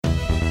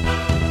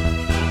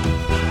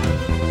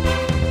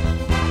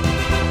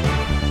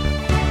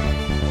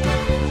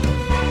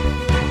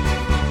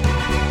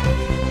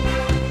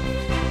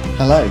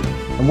Hello,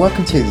 and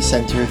welcome to the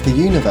Centre of the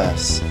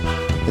Universe,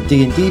 the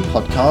D&D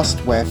podcast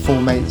where four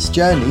mates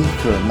journey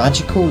through a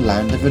magical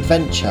land of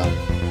adventure.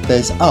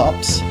 There's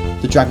Ups,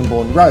 the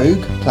Dragonborn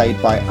rogue, played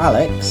by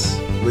Alex.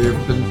 We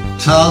have been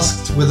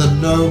tasked with a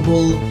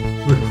noble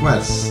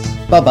request.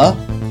 Bubba,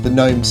 the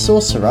gnome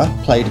sorcerer,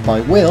 played by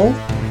Will.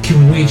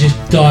 Can we just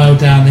dial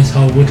down this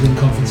whole woodland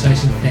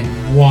confrontation thing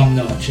one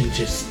notch and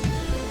just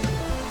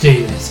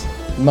do this?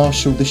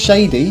 Marshall the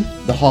Shady,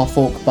 the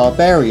half-orc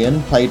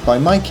barbarian, played by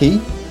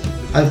Mikey.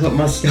 I've got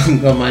my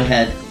stump on my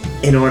head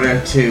in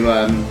order to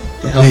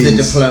help the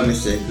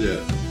diplomacy. Yeah.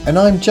 And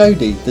I'm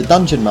Jody, the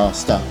dungeon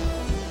master.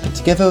 And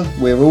together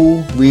we're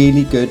all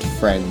really good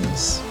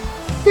friends.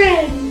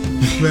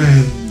 Friends.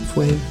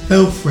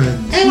 Elf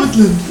friends.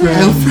 Woodland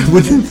friends.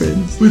 Woodland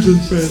friends.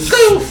 Woodland friends.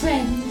 Squirrel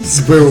friends!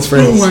 Squirrel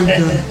friends.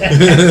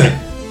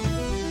 Wanker.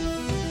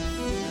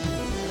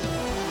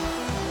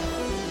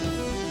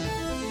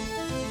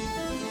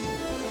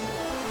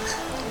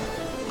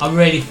 I'm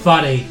really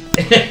funny.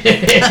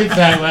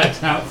 That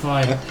works out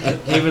fine.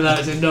 Even though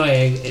it's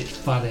annoying, it's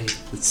funny.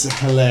 It's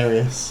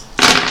hilarious.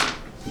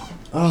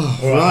 Oh,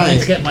 Alright, I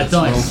need to get my Roll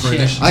dice. for Shit.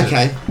 initiative.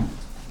 Okay.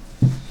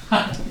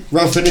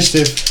 Roll for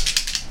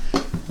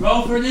initiative.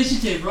 Roll for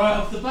initiative right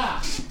off the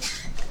bat.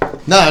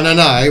 No.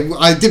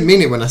 I didn't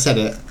mean it when I said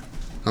it.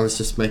 I was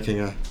just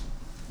making a...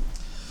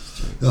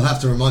 They'll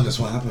have to remind us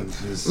what happened.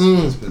 It's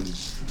been...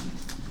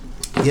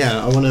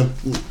 Yeah, I want to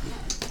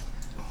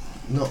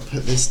not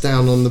put this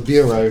down on the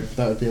bureau.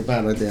 That would be a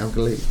bad idea. I'm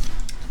going to leave.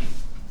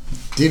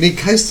 Do you need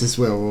coasters,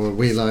 Will? Or are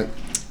we like...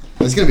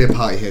 There's going to be a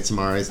party here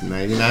tomorrow, isn't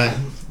there? You know?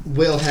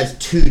 Will has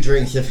 2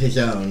 drinks of his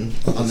own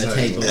on the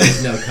table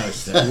with no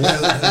coaster. Will,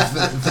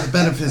 for the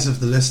benefit of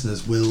the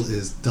listeners, Will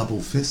is double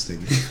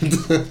fisting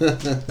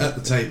at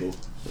the table.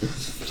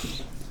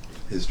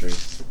 His drink.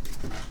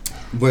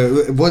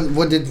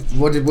 What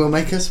did Will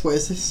make us? What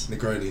is this?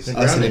 Negronis.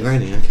 Oh, it's a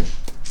Negroni, okay.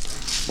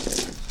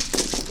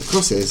 Of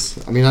course it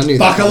is. I mean, I knew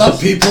Buckle that. up,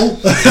 people!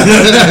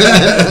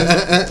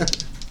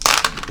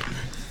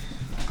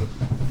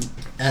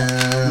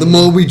 The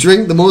more we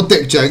drink, the more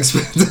dick jokes.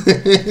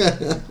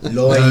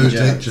 Loin No jokes.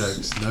 dick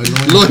jokes. No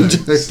Loin loin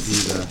jokes.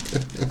 jokes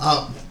either.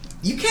 Oh,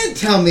 you can't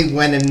tell me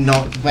when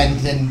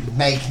and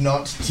make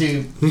not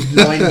to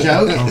loin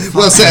joke.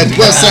 Well said.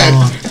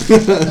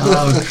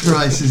 Oh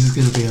Christ, this is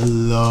going to be a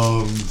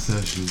long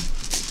session.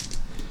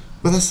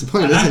 Well, that's the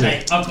point, And isn't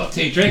mate, it? I've got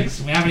 2 drinks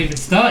and we haven't even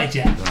started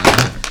yet.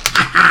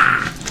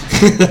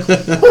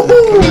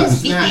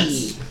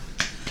 Snacks.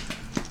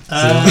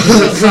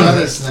 We've Some got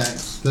other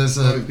snacks.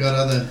 We've got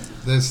other.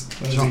 There's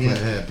do we chocolate get?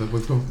 here, but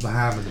we've got the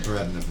ham and the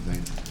bread and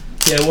everything.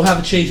 yeah, we'll have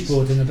a cheese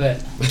board in a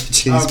bit.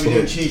 Cheese Oh, we do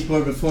board. cheese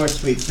board before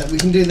sweets. So we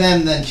can do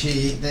them then.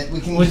 We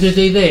can We'll do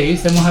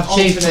these, then we'll have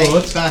cheese alternate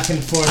boards, back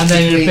and forth. and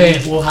then in a between-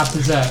 bit we'll have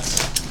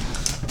desserts.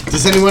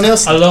 Does anyone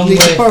else Along need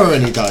to with- borrow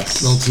any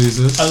dice?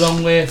 Maltesers.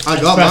 Along with I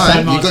got espresso mine.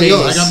 You got martinis.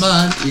 yours. I got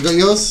mine. You got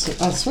yours?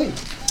 Oh, sweet.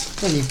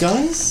 Well, you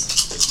guys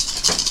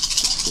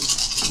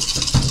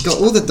got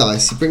all the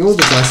dice. You bring all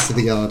the dice to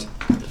the yard.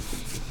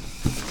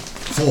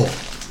 4.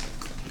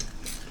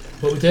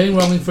 What we're doing,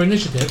 rolling for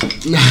initiative.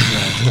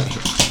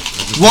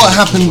 What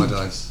happened My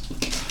dice.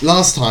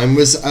 last time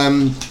was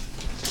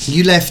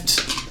you left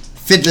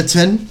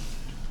Fidlerton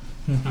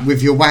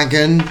with your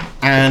wagon,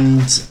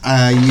 and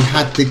you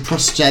had the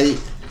prostate.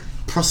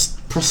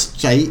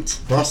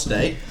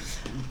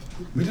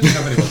 We didn't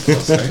have anyone's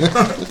prostate.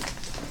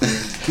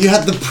 You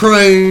had the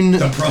prone.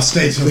 The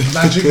prostate of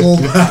magical.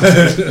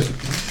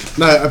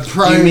 No, a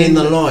prone. You mean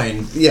the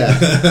loin? Yeah.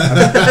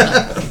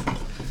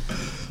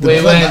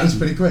 That was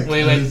pretty quick.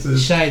 We went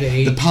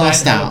shady. The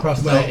passed don't have a out.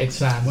 prostate Well,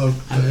 exam, well,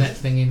 and the next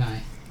thing you know,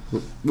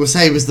 We'll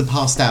say it was the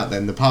passed out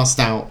then. The passed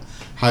out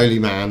holy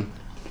man,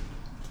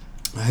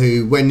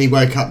 who, when he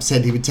woke up,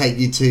 said he would take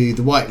you to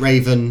the White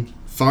Raven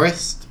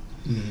Forest,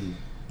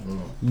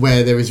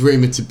 where there is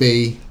rumoured to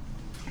be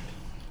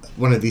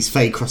one of these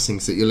Fey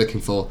crossings that you're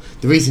looking for.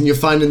 The reason you're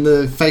finding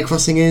the Fey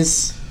crossing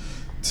is...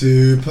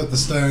 To put the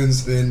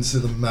stones into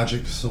the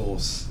magic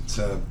source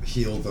to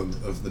heal them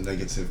of the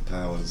negative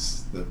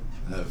powers that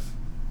have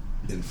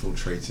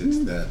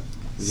infiltrated their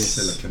Yes.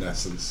 silicon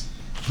essence.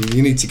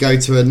 You need to go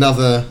to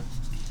another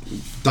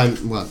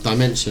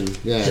dimension.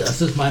 Yeah.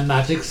 just as my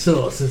magic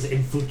source has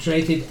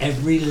infiltrated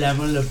every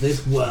level of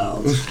this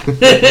world, You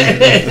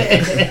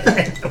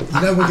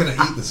know we're going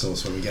to eat the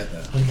sauce when we get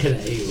there. I'm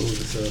gonna eat all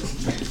the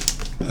sauce.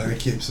 I'm going to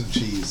keep some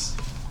cheese.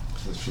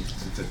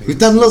 We've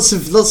done lots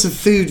of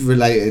food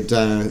related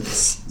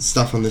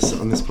stuff on this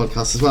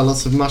podcast as well.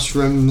 Lots of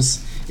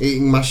mushrooms,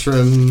 eating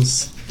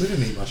mushrooms. We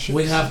didn't eat mushrooms.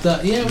 We have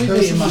done, yeah, we've There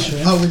was eaten some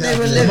mushrooms. Oh, we They have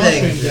were the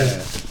living. mushrooms,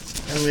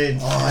 Yeah. And we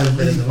Oh, I had a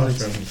bit of the really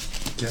mushroom. wanted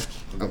to get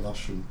the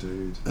mushroom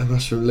dude.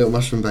 A little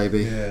mushroom baby.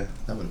 Yeah,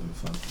 that would have been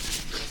fun.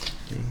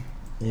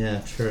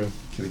 Yeah, true.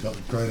 Could have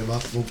got grown him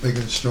up, all big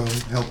and strong,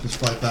 helped us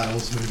fight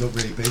battles when he got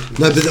really big.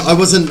 No, but I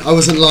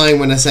wasn't lying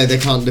when I say they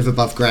can't live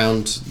above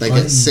ground. They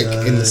I get sick in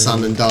know. the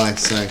sun and die.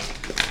 So,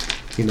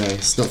 you know,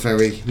 it's not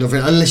very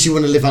unless you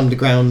want to live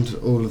underground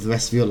all of the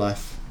rest of your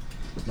life.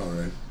 Not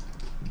really.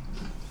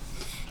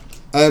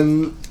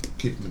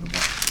 keep them in the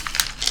back.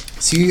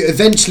 So you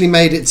eventually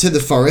made it to the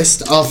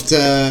forest after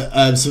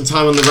some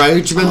time on the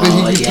road. Do you remember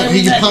who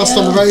you passed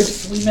on the road?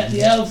 We met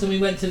the elves and we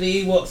went to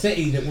the Ewok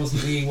City that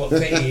wasn't the Ewok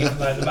City, even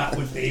though the map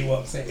was the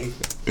Ewok City.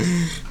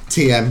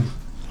 TM.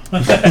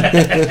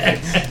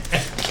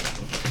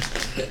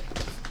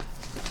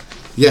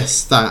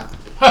 Yes, that.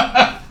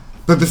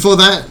 But before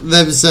that,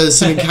 there was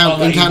some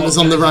encounters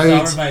on the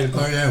road.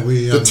 Oh yeah,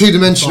 we The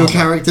two-dimensional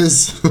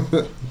characters.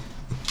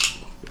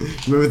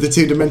 Remember the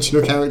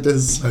two-dimensional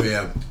characters? Oh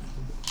yeah.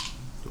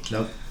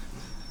 Nope.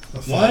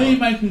 Why are you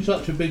making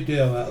such a big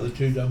deal out of the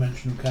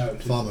two-dimensional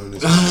characters? Farmer and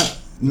his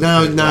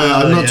No, I'm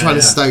not trying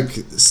to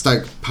yeah.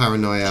 stoke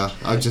paranoia.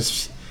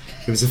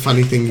 It was a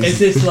funny thing. Is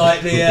this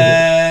like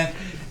the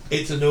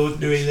it's an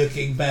ordinary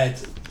looking bed?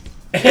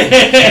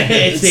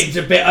 It seems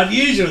a bit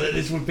unusual that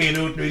this would be an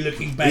ordinary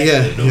looking bed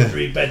in an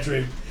ordinary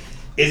bedroom.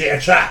 Is it a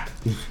trap?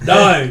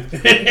 No.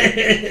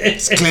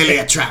 It's clearly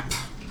a trap.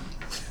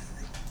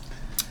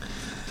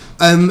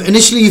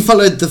 Initially you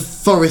followed the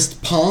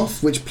forest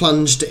path which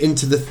plunged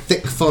into the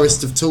thick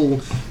forest of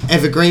tall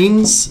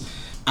evergreens,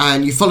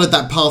 and you followed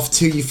that path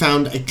till you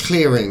found a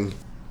clearing.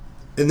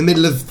 In the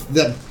middle of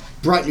that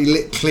brightly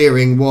lit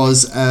clearing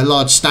was a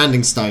large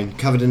standing stone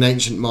covered in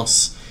ancient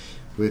moss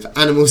with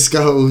animal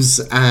skulls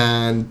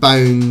and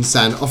bones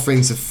and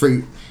offerings of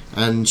fruit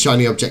and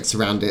shiny objects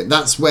around it.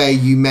 That's where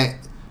you met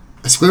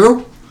a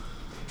squirrel,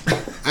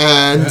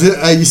 and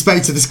you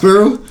spoke to the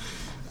squirrel,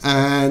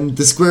 and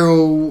the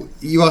squirrel,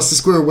 you asked the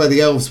squirrel where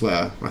the elves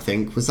were, I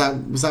think. Was that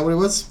what it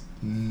was?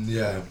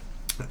 Yeah.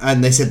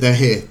 And they said they're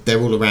here, they're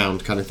all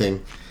around, kind of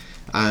thing.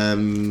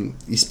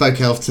 You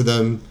spoke elf to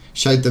them,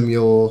 showed them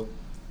your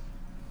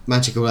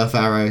magical elf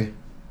arrow,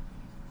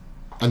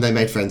 and they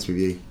made friends with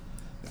you.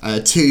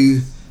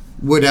 Two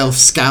wood elf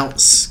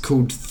scouts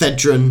called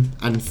Thedron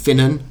and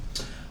Finnan.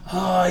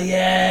 Oh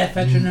yeah,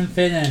 Fedron and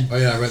Finnan. Oh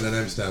yeah, I wrote their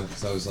names down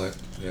because I was like,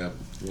 yeah,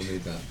 we'll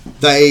need that.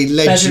 They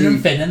led Fedron you.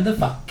 and Finnan, the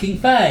fucking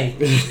Fae.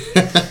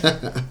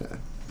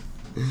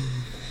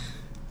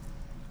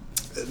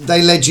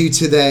 They led you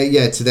to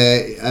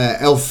their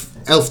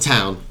elf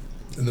town.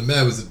 And the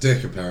mayor was a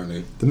dick,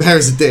 apparently. The mayor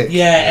is a dick.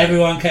 Yeah,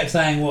 everyone kept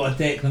saying what a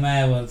dick the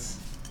mayor was.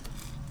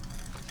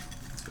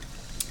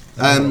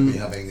 And we'll be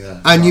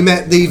having, And you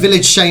met the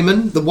village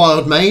shaman, the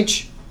wild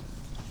mage,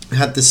 who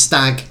had the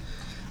stag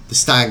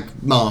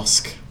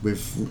mask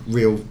with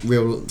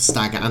real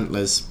stag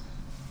antlers.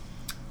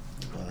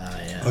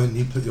 Oh, and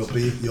you put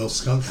your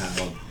skunk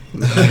hat on.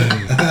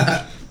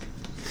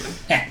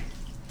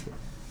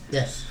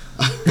 Yes.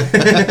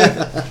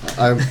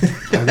 I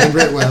remember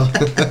it well.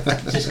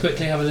 Just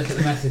quickly have a look at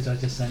the message I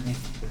just sent you.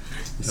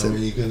 So are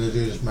you going to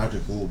do this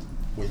magical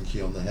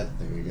winky on the head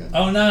thing again?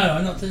 Oh no,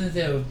 I'm not going to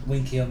do a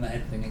winky on the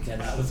head thing again.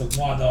 That was a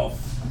one-off.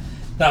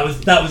 That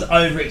was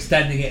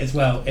overextending it as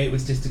well. It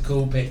was just a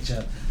cool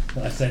picture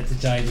that I sent to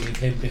Jodie of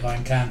him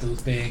behind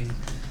candles being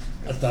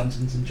a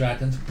Dungeons and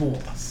Dragons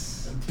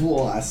boss.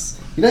 Boss.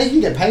 You know you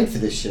can get paid for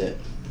this shit.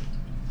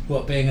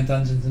 What, being a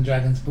Dungeons and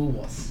Dragons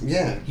boss?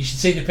 Yeah. You should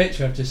see the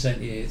picture I've just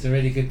sent you. It's a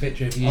really good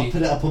picture of you I'll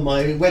put it up on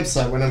my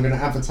website when I'm going to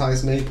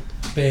advertise me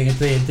being a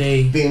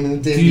D&D. being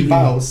in the D&D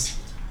battles.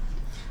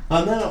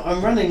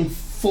 I'm running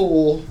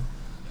four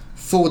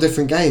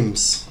different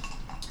games,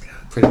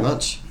 pretty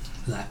much.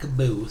 Like a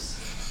boss.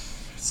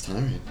 It's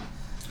tiring.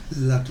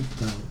 Like a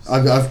boss.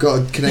 I've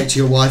got to connect to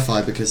your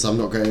Wi-Fi because I'm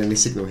not getting any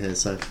signal here.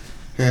 So,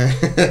 well,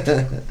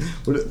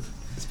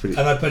 it's pretty.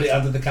 And I put it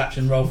under the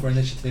caption "Roll for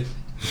Initiative,"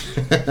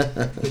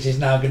 which is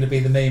now going to be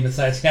the meme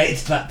associated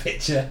to that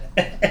picture.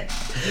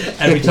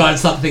 Every time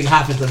something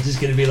happens, I'm just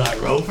going to be like,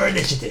 "Roll for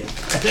Initiative"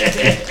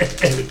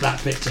 with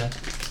that picture.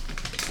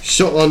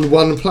 Shot on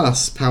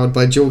OnePlus, powered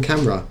by dual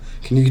camera.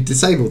 Can you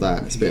disable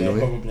that? It's a bit annoying.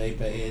 Probably,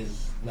 but it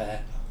is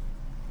there.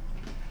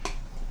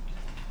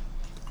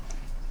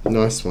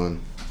 Nice one.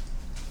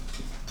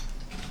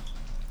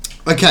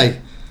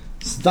 Okay,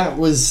 so that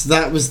was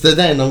the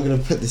then. I'm going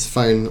to put this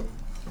phone.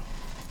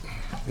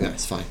 Yeah,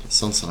 it's fine.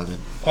 It's on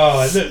silent.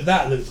 Oh, look!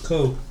 That looks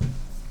cool.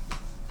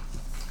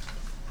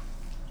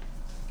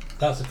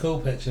 That's a cool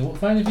picture. What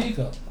phone have you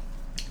got?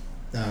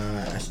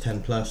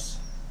 S10 Plus.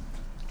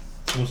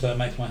 Also, it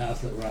makes my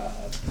house look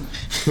rad.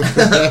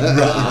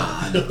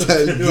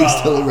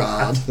 Still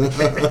rad.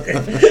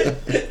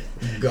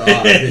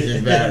 God, this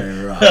is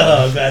very right.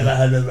 Oh, man, that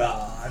had a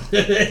rad.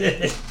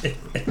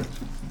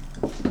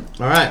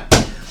 All right.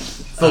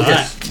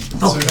 Focus.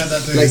 So we had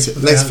that doing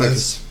Let's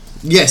focus.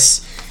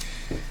 Yes.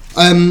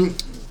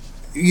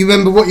 You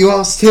remember what you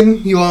asked him?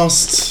 You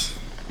asked.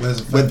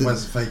 Where's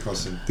the Fae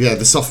crossing? Yeah,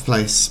 the soft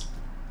place.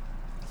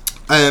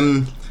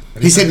 And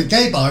he said a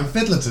gay bar in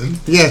Fiddlerton.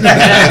 Yeah.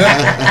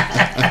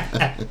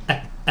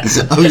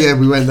 Oh yeah,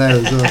 we went there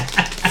as well.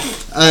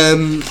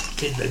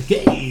 It's a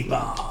gay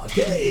bar.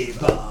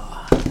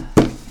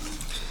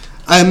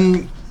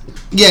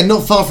 Yeah,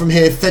 not far from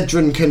here,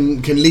 Thedron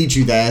can lead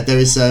you there. There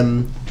is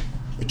a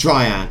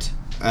dryad,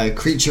 a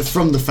creature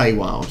from the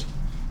Feywild,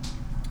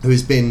 who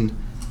has been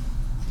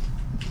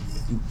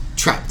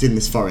trapped in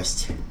this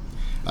forest.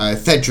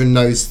 Thedron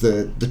knows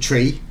the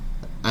tree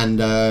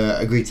and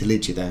agreed to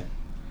lead you there.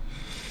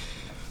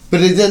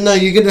 But no,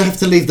 you're going to have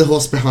to leave the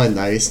horse behind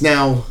though. It's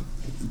now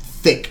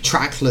thick,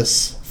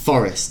 trackless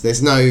forest.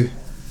 There's no Can't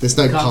take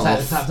the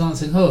path. tap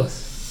dancing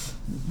horse.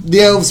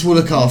 The elves will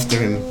look after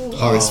him,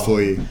 Horace,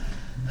 for you.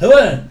 A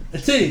 1, a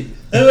 2,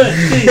 a 1,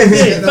 2,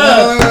 3,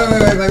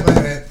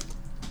 4.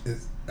 Wait.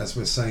 As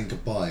we're saying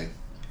goodbye,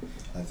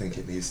 I think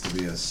it needs to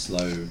be a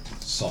slow,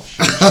 soft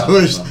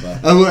number.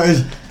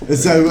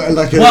 So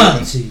like a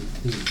 1, 2,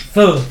 3,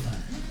 4.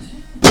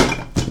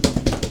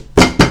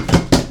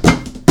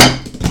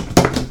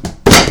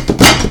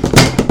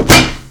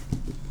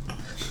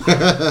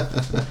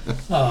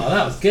 Oh,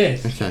 that was good.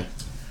 Okay.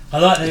 I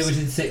like that it was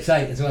in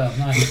 6/8 as well.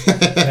 Nice.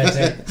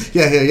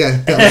 Yeah.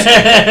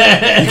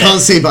 You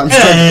can't see, but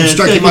I'm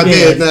stroking my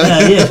beard now.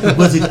 Yeah,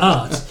 was it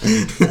art?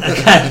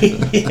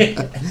 Okay.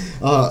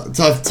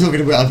 So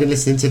I've been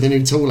listening to the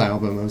new Tool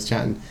album. I was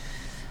chatting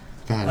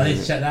about I need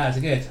to check that out. Is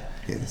it good?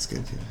 Yeah, that's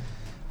good.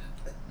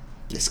 Yeah.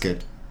 It's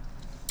good.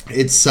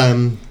 It's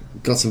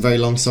got some very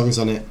long songs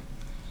on it.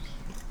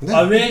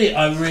 I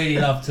really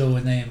love Tool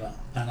with Nima,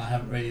 and I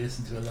haven't really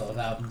listened to a lot of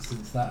albums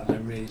since that, and I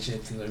really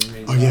should because I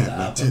really love that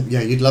album.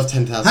 Yeah, you'd love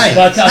 10,000.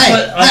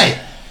 Hey!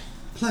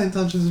 Playing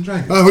Dungeons and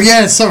Dragons. Oh well,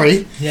 yeah,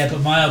 sorry. Yeah,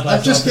 but my elbow's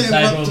off just the getting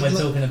table and interrupted,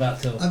 we're talking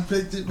about Tool.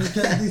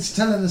 It's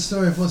telling the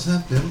story of what's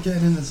happening. We're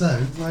getting in the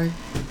zone. Like,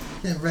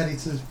 getting ready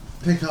to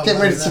pick up. Get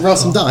ready to roll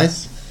some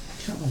dice.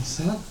 Come on,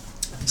 son.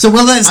 So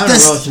well, I'm gonna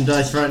roll some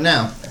dice right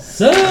now.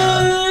 So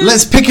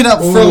let's pick it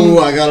up Ooh, from.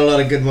 I got a lot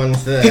of good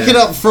ones there. Pick it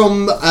up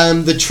from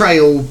the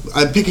trail,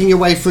 picking your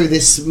way through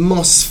this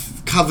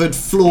moss-covered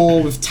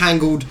floor with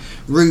tangled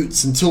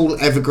roots and tall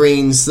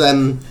evergreens.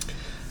 There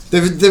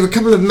are a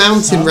couple of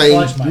mountain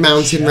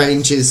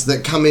ranges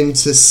that come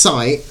into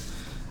sight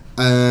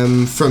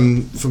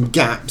from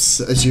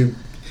gaps as you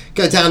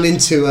go down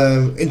into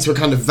a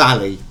kind of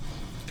valley.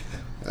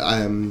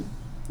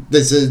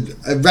 There's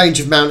a range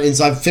of mountains.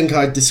 I think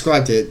I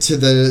described it to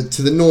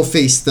the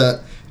northeast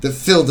that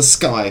fill the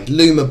sky,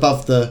 loom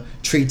above the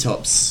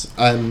treetops.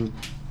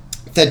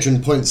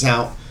 Thedrin points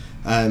out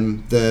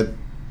the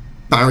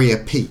Barrier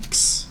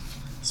Peaks.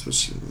 That's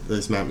what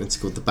those mountains are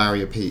called, the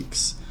Barrier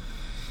Peaks.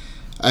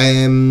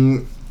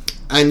 And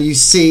you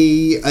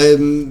see a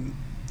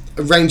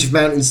range of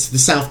mountains to the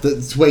south.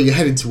 That's where you're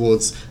headed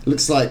towards. It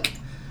looks like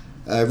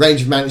a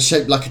range of mountains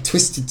shaped like a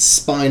twisted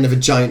spine of a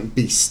giant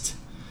beast.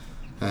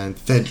 And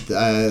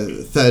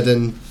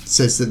Therden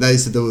says that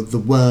those are the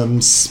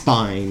worm's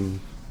spine.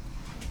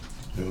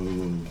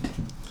 Ooh.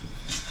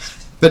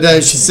 But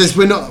she says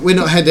we're not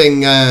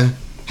heading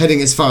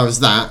as far as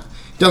that.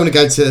 Don't want to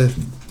go to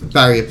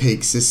Barrier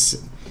Peaks. This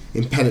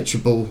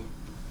impenetrable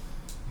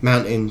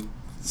mountain.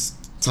 It's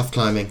tough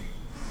climbing.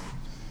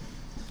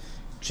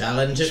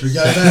 Challenge it. Should we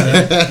go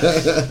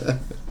there?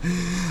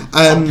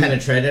 I'll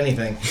penetrate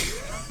anything.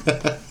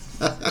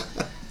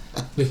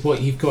 with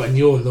what you've got in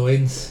your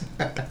loins.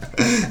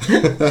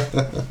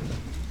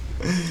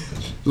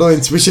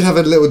 Lawrence, we should have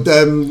a little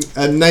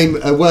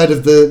a word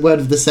of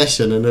the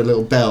session and a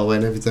little bell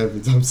when every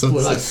time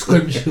someone Well, like says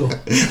scrimshaw.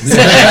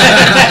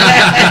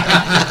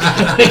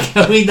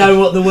 Can we know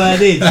what the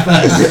word is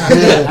first?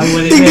 And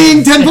what it ding ding,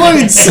 means? 10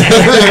 points.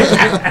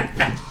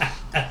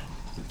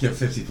 Get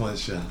 50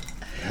 points, yeah.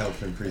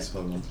 Health increase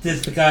by 1.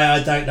 Just the guy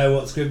I don't know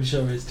what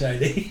scrimshaw is,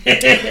 Jody.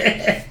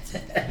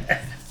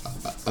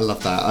 I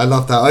love that.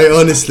 I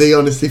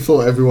honestly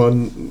thought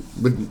everyone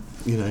would,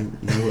 know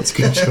what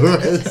scripture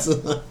is.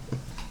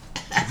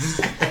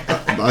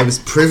 But I was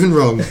proven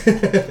wrong.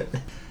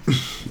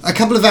 A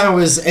couple of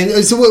hours. And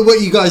so, what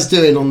are you guys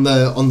doing on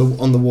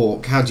the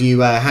walk? How do you?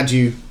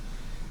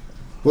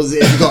 Was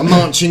it? Have you got a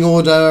marching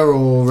order,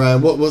 or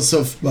what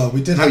sort of? Well,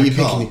 we did how have are you a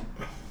car. picking?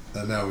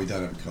 And now we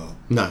don't have a car.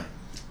 No.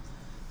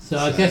 So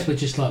I guess we're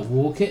just like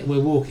walking. We're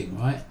walking,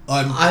 right?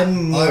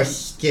 I'm more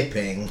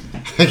skipping.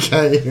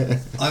 Okay.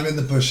 I'm in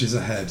the bushes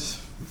ahead.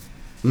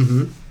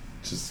 Mm-hmm.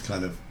 Just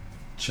kind of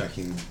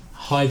checking.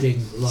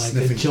 Hiding like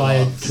Sniffing a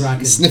giant plants.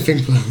 dragon.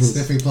 Sniffing plants.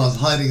 Sniffing plants.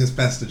 Hiding as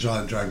best a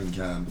giant dragon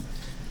can.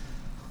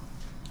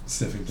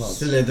 Sniffing plants.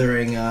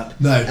 Slithering up.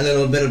 No. A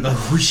little bit of a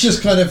whoosh.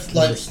 Just kind of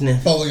like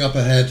Sniff. bowling up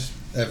ahead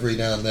every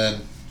now and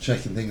then,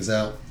 checking things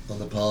out on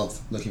the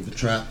path, looking for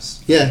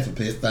traps, Yeah. looking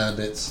for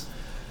bandits.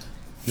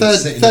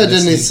 Third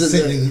is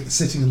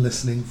sitting and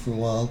listening for a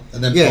while,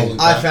 and then Yeah. bowling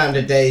I back. found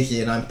a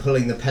daisy and I'm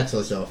pulling the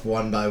petals off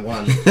one by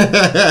one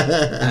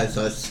as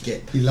I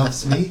skip. He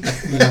loves me.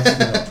 He loves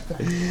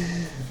me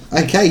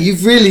not. Okay,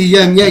 you've really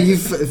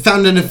you've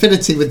found an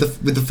affinity with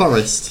the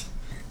forest.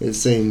 It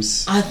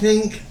seems. I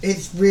think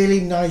it's really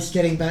nice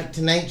getting back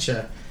to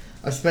nature.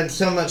 I've spent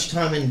so much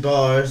time in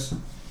bars,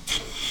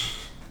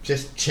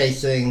 just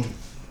chasing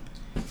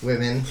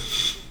women.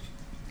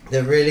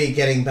 They're really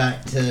getting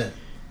back to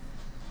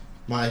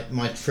my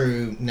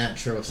true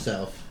natural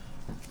self.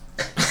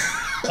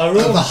 Are The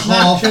orcs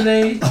half-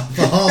 naturally?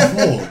 The half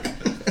walk.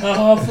 Are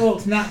half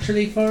orcs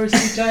naturally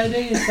foresty,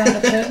 Jody? Is that a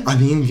thing? I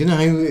mean,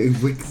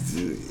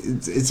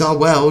 it's our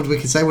world. We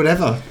can say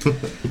whatever.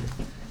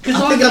 'Cause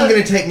I think I'm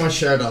going to take my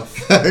shirt off.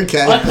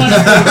 Okay.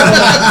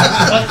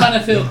 I kind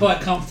of feel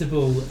quite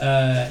comfortable in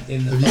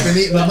the. Have you been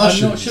eating the I'm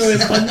mushrooms? not sure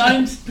if my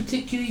gnome's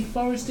particularly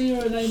foresty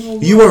or are they more.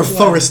 You are a wild?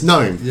 forest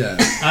gnome. Yeah.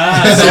 So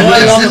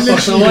I love a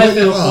forest, so I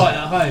feel quite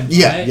at home.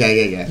 Yeah, right?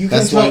 yeah. You can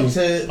That's why. talk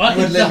to I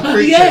can woodland talk,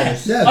 creatures. yeah.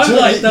 Yeah, I'm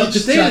like you Dr.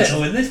 just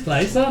Dolittle in this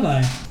place, aren't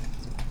I?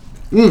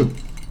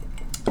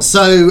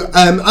 So,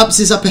 Ups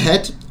is up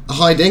ahead,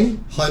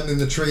 hiding. Hiding in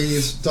the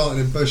trees, darting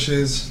in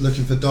bushes,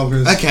 looking for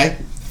doggers. Okay.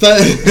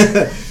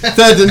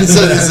 Third and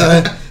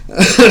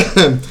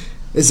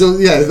it's all,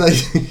 yeah,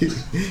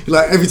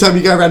 like every time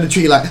you go around a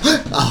tree, you're like,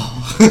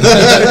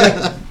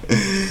 oh.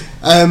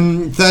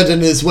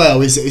 Thirden as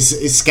well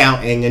is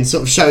scouting and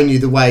sort of showing you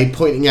the way,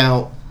 pointing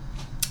out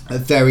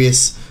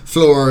various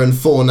flora and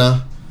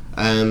fauna.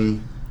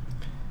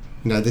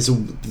 There's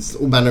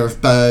all manner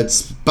of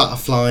birds,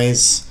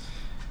 butterflies,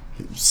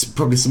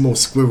 probably some more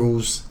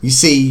squirrels. You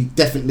see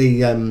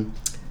definitely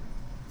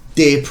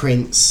deer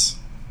prints.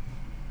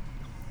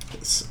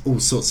 It's all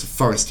sorts of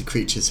foresty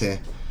creatures here.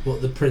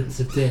 What, the Prince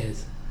of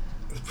Deers?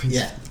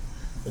 Yeah,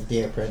 the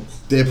deer prince.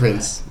 Deer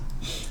prints.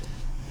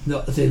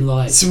 Not as in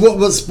like. So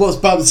what's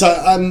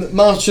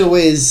Marshall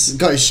is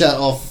got his shirt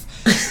off,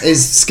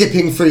 is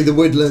skipping through the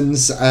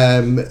woodlands.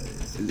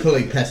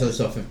 Pulling petals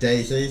off of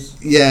daisies.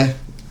 Yeah.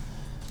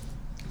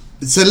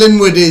 So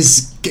Linwood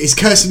is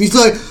cursing. He's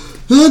like,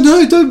 "Oh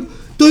no!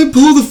 Don't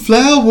pull the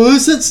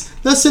flowers.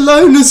 That's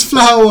Ilona's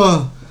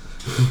flower."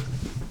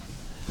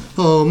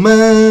 Oh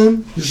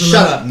man!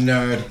 Shut up,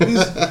 nerd.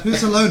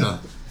 Who's Ilona?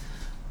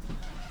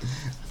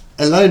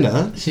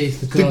 Ilona, She's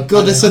the the god.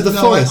 goddess of the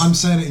forest. I'm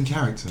saying it in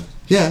character.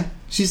 Yeah,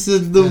 she's the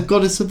Yeah.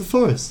 goddess of the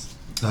forest.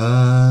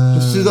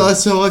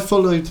 Is So I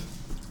followed.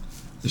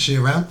 she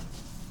around?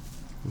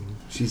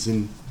 She's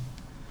in.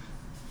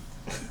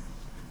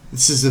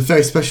 This is a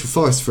very special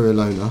forest for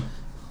Ilona.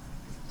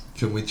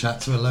 Can we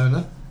chat to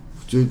Ilona?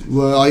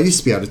 Well, I used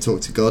to be able to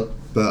talk to God,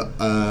 but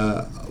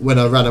when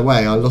I ran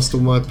away, I lost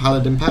all my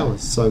paladin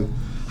powers, so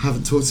I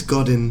haven't talked to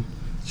God in.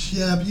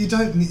 Yeah, but you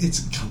don't need.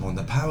 Come on,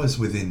 the power's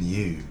within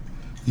you.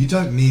 You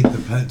don't need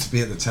to be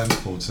at the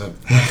temple to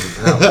have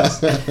the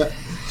powers.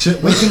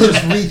 We can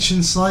just reach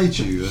inside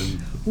you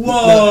and.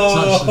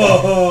 Whoa!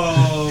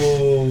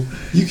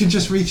 You can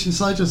just reach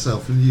inside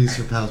yourself and use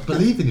your powers.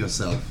 Believe in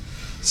yourself.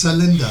 So,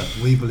 Linda,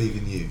 we believe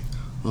in you.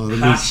 Oh, that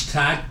means-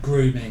 Hashtag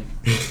grooming.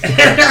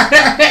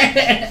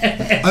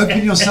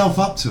 Open yourself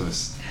up to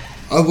us.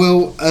 I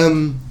will.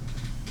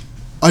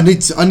 I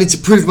need to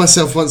prove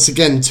myself once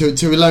again to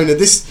Ilona.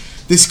 This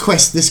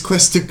quest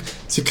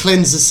to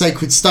cleanse the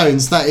sacred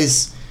stones. That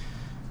is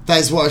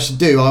what I should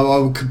do. I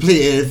will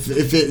complete it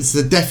if it's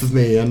the death of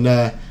me,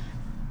 and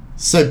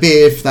so be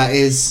it if that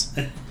is.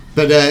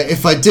 But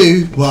if I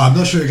do, Well, I'm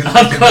not sure you're going to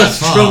I've make it got that a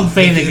strong far.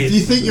 feeling If it's- you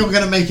think you're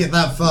going to make it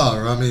that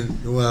far, I mean,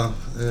 well,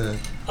 yeah.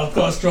 I've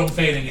got a strong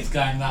feeling it's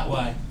going that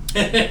way.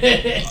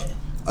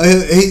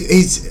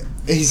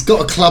 he's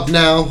got a club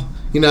now.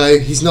 You know,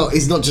 he's not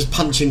just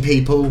punching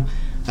people.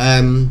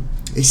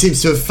 He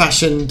seems to have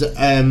fashioned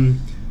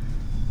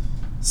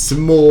some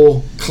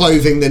more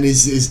clothing than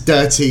his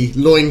dirty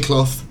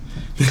loincloth.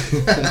 So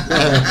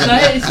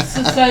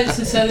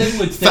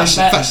Linwood's doing better.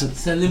 Fashion.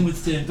 So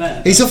Linwood's doing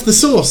better. He's off the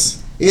sauce.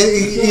 He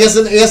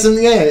hasn't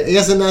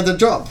had a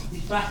drop.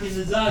 He's back in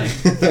the zone.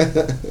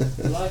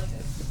 I like it.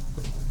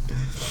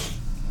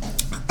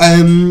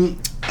 And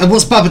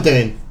what's Bubba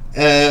doing?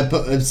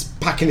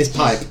 Packing his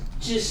pipe.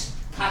 Just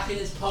packing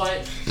his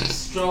pipe,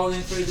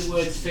 strolling through the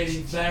woods,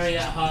 feeling very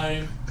at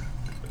home,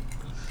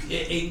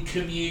 in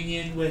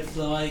communion with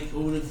like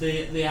all of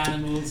the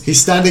animals. He's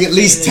standing at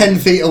least 10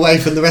 feet away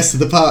from the rest of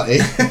the party.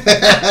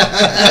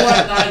 I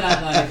won't know that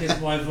though, because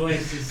my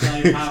voice is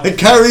so powerful. It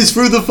carries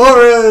through the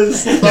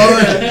forest.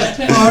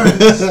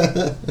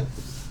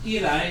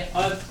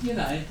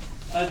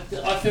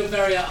 I feel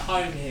very at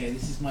home here.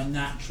 This is my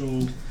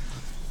natural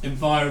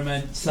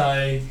environment.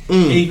 So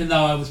even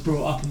though I was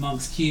brought up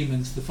amongst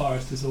humans, the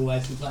forest was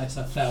always the place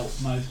I felt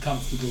most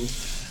comfortable.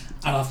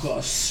 And I've got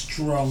a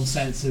strong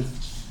sense of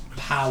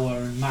power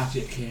and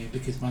magic here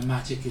because my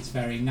magic is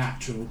very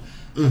natural.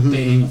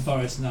 Being a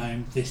forest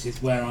gnome, this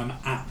is where I'm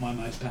at my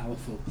most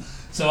powerful.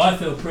 So I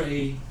feel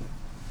pretty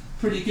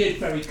good,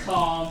 very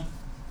calm,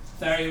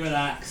 very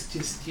relaxed.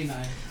 Just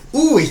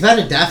Ooh, is that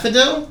a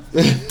daffodil?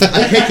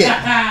 I pick it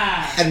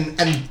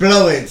and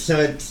blow it so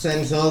it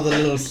sends all the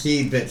little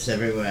seed bits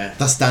everywhere.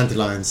 That's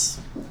dandelions.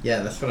 Yeah,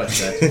 that's what I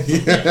said.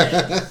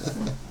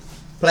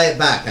 Play it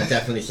back. I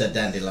definitely said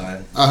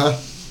dandelion.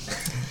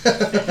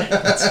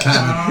 That's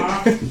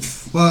canon.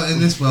 Well, in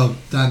this world,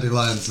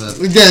 dandelions are...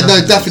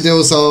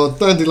 Daffodils are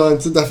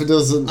dandelions and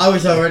daffodils and... I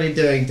was already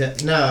doing...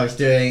 I was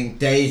doing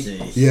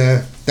daisies.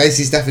 Yeah,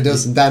 daisies,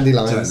 daffodils and I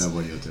dandelions. don't know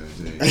what you're doing,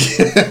 do you?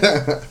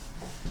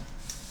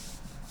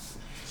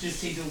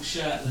 Just he's all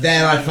shirtless.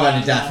 Then I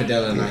find a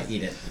daffodil and I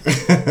eat it.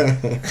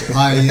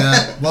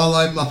 While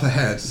I'm up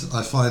ahead,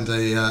 I find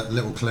a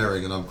little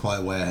clearing and I'm quite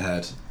way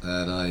ahead.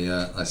 And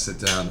I sit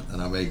down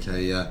and I make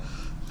a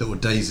little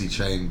daisy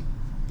chain,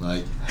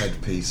 like,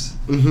 headpiece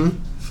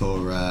for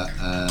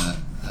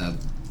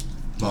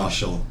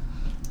Marshall.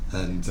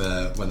 And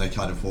when they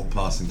kind of walk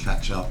past and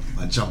catch up,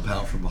 I jump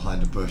out from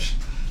behind a bush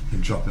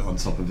and drop it on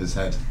top of his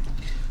head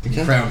and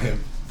crown him.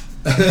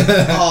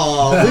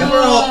 Oh, we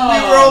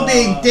were all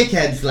being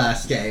dickheads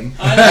last game.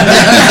 And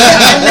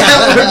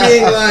now we're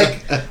being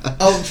like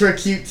ultra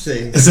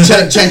cutesy.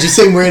 Change of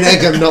scene, we're in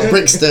Egham, not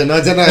Brixton, I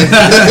don't know.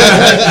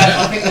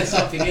 I think there's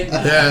something in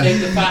that. Yeah. I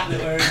think the fact that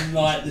we're in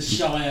like the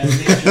Shire,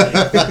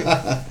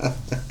 literally,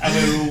 and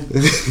we're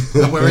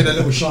all And we're in a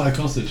little Shire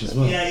cottage as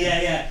well.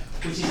 yeah,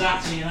 which is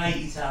actually an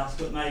 80s house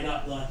but made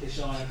up like a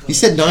Shire. You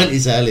said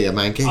 90s earlier,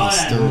 man, get your I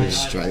know, story I know.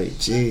 straight.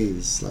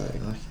 Jeez, like...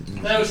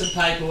 There was some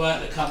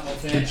paperwork that come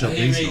with it. Good job, Who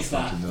he's not reads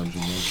that? fucking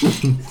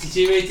dungeon. Did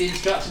you read the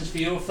instructions for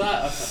your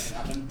flat? I fucking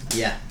haven't.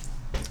 Yeah.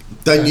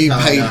 Don't you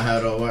That's how I pay know how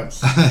it all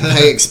works.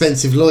 pay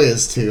expensive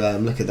lawyers to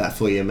look at that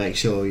for you and make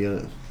sure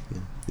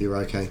you're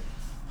okay?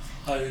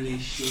 Holy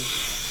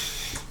shit.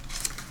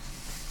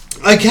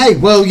 Okay,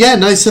 well, yeah,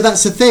 no, so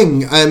that's the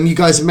thing. You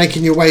guys are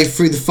making your way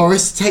through the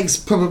forest. It takes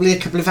probably a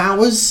couple of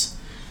hours.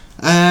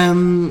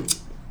 When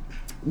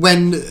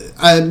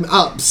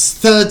Ups,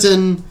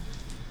 Thurden,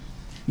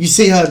 you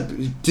see her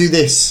do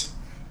this.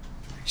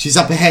 She's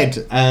up ahead,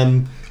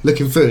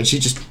 looking through, and she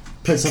just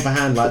puts up her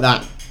hand like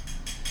that.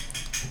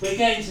 We're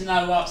getting to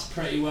know Ups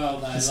pretty well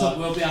though. It's Like not-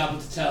 we'll be able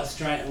to tell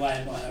straight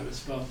away by her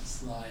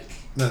response. Like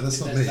No, that's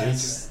if not there's me. danger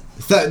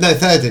It's, No,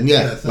 Thurden,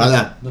 yeah, third, like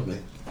that. Not me. in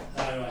it.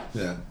 Oh, right.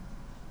 Yeah.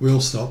 We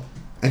all stop.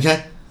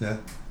 Okay. Yeah.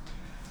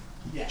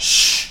 Yeah.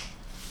 Shh.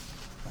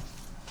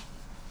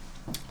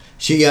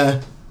 She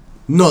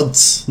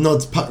nods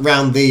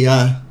round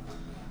the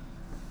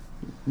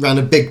round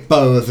a big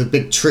bow of a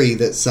big tree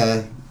that's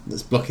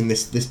blocking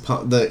this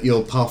part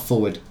your path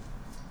forward.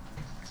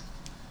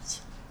 It's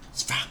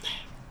round there.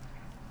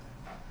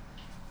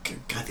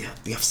 Go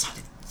the other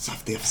side.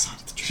 The other side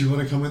of the Do tree. you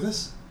want to come with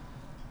us?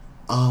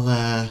 I'll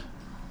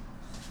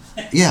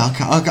yeah.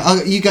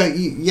 I'll you go.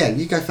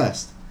 You go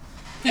first.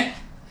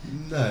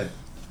 No.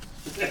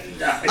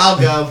 I'll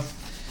go.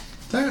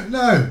 Don't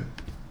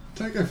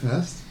go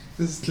first.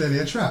 This is clearly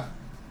a trap.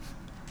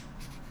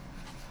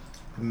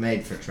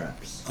 Made for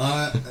traps.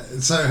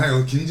 So hang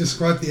on, can you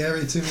describe the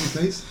area to me,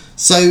 please?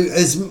 So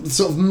as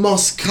sort of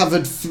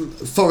moss-covered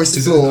forest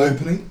Is it floor. an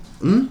opening?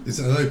 Hmm? Is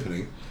it an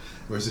opening,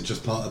 or is it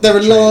just part of? There the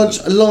are tree large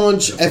that-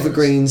 large the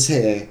evergreens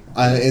here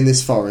in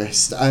this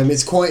forest.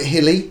 It's quite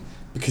hilly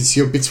because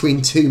you're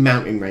between two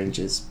mountain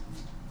ranges.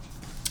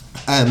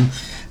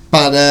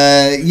 But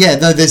yeah,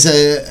 though there's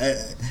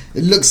it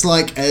looks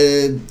like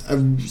a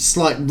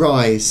slight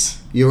rise.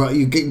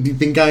 You've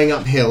been going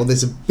uphill.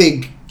 There's a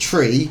big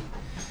tree,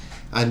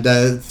 and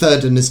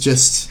Thurden has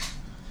just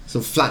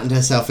sort of flattened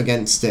herself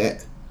against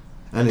it,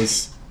 and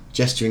is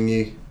gesturing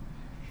you.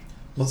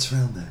 What's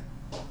round there?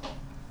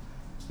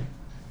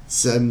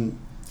 It's a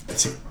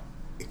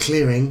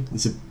clearing.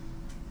 There's a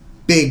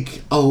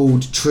big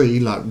old tree,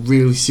 like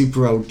really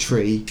super old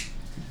tree.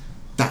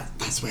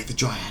 That's where the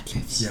dryad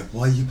lives. Yeah.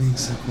 Why are you being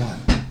so quiet?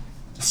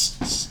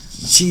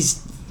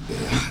 She's.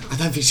 I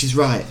don't think she's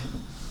right.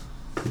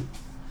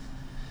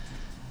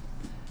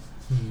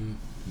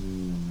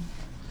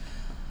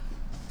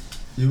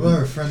 You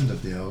were a friend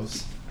of the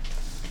elves.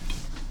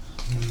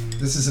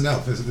 This is an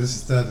elf. This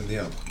is Thurden the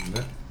elf, isn't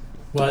it?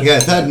 Well, Yeah,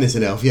 Thurden is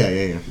an elf.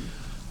 Yeah.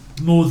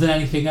 more than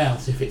anything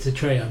else, if it's a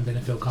tree, I'm going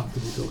to feel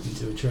comfortable talking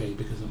to a tree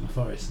because I'm a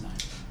forest gnome.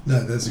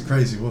 No, there's a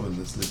crazy woman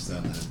that lives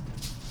down there.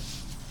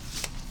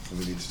 That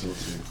we need to talk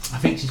to. I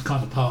think she's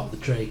kind of part of the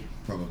tree.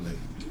 Probably.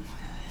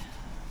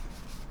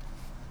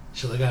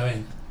 Shall I go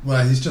in?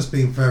 Well, he's just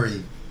being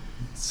very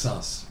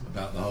sus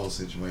about the whole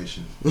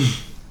situation.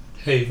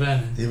 Who,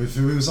 Vernon? If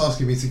he was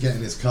asking me to get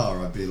in his car,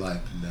 I'd be like,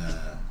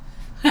 nah.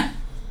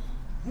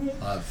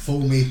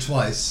 Fool me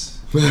twice.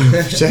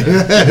 What's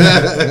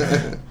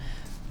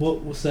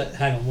that?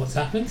 Hang on, what's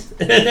happened?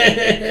 Do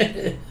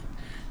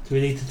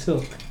we need to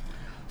talk?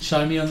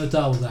 Show me on the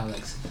dolls,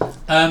 Alex.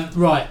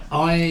 Right,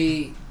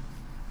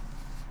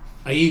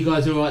 are you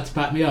guys alright to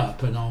back me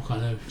up? And I'll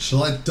kind of...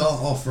 Shall I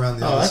dart off around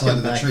the Oh, other I side can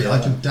of the back tree? you I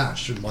up. can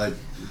dash with my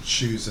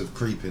shoes of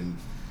creepy.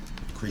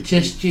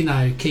 Just,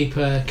 keep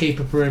a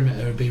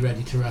perimeter and be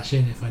ready to rush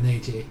in if I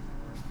need you.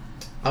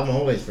 I'm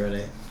always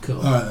ready. Cool.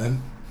 Alright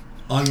then.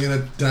 I'm going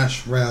to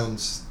dash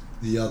round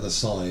the other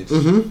side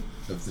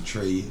of the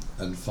tree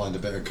and find a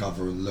bit of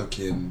cover and look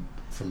in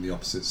from the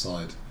opposite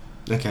side.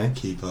 Okay.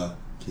 Keep her.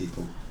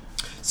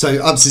 So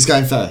Ups is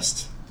going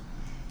first.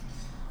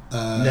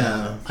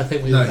 No. I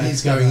think we No, were he's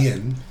together. going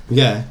in,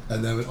 Yeah.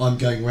 and then I'm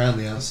going round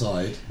the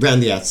outside.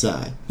 Round the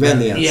outside. Round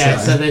the outside. Yeah,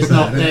 so there's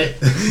not...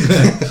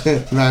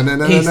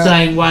 no. He's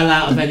staying well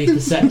out of any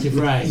perceptive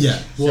range. Yeah.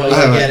 So Oh, we're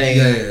right. getting,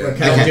 we're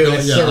kind Okay. of doing a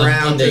I'm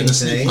surrounding doing a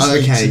sneaky thing. Oh,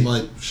 sneaks okay. in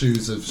my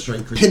shoes of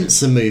straight creeping.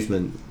 Pincer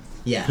movement.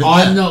 Yeah.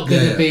 I'm not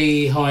going to Yeah.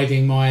 be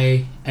hiding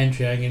my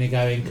entry. I'm going to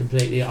go in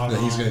completely unarmed.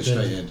 No, he's going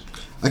straight and-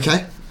 in.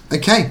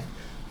 Okay.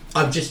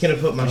 I'm just going to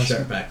put my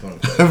shirt back on.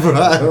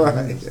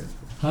 right.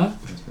 Huh?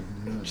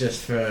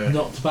 Just for...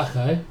 Not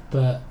tobacco,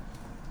 but...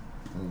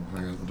 Oh,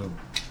 hang on, hold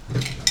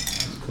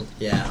on.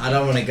 Yeah, I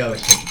don't want to go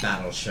into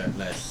battle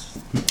shirtless.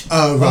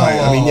 Oh right.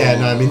 I mean, yeah,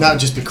 no. I mean that would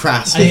just be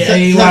crass. Are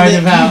you worried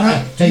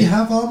about? Do you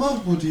have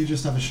armour, or do you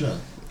just have a shirt?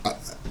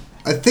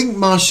 I think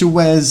Marshall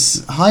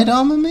wears hide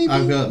armor, maybe.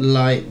 I've got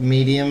light,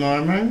 medium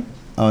armor.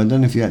 Oh, I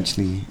don't know if you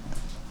actually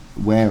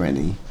wear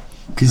any,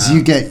 because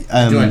you get.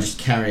 Do I just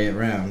carry it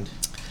around?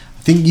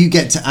 I think you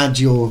get to add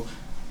your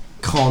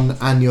con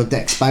and your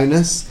dex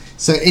bonus.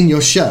 So in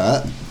your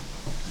shirt,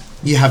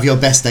 you have your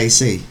best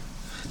AC,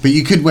 but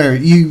you could wear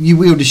it. You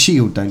wield a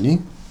shield, don't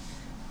you?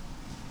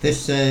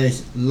 This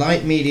says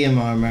light, medium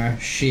armor,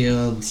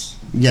 shields.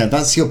 Yeah,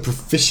 that's your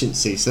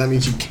proficiency. So that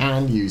means you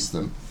can use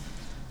them.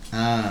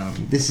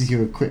 Um, This is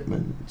your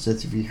equipment. So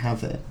if you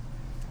have it,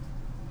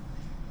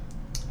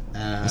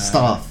 uh, a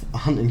staff, a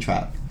hunting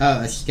trap,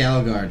 Oh, a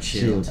Skelgard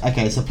shield.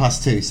 Okay, so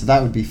 +2. So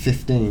that would be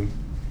 15.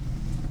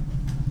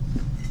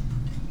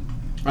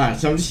 Alright,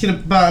 so I'm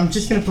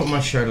just gonna put my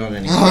shirt on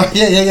anyway. Oh,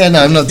 yeah.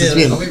 No, I'm not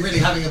disputing. Are we really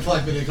having a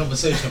 5-minute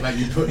conversation about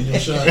you putting your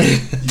shirt on? You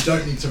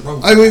don't need to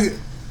roll. I mean,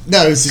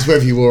 no, this is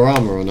whether you wore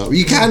armor or not.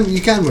 You can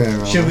wear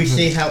armor. Should we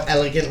see how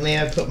elegantly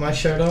I put my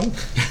shirt on?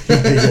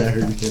 Yeah,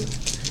 really good.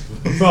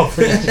 Roll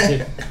for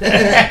initiative.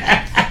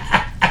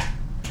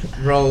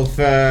 Roll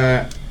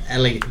for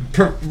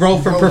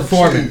roll for Roll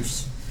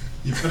performance.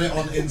 You put it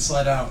on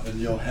inside out and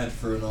your head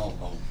through an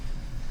armhole.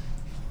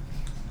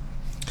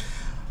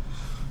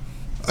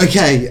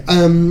 Okay,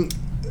 Bubba,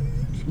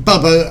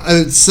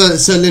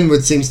 Sir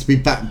Linwood seems to be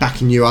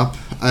backing you up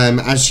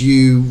as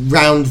you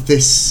round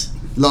this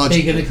large. Are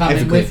you going to come in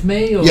evergreen. with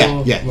me? Or?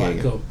 Yeah. Right,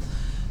 cool.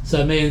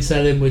 So me and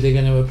Sir Linwood are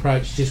going to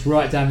approach just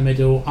right down the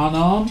middle,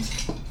 unarmed.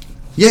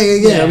 Yeah.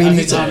 I mean,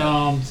 think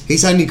unarmed.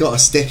 he's only got a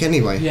stick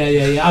anyway.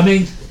 Yeah. I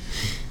mean,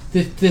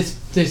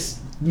 this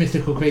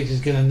mythical creature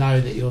is going to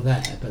know that you're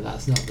there, but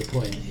that's not the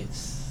point.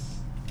 It's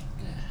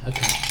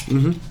okay.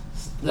 Mhm.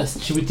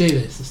 Should we do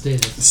this? Let's do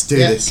this. Let's do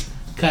Yeah. this.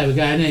 Okay, we're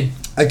going in.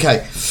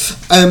 Okay.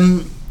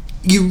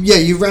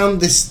 You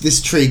round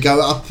this tree, go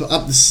up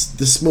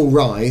the small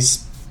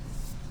rise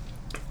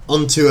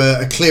onto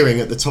a clearing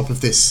at the top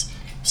of this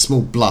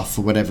small bluff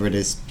or whatever it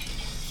is.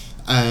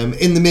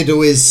 In the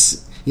middle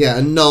is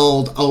a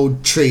gnarled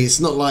old tree. It's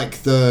not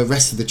like the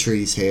rest of the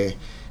trees here.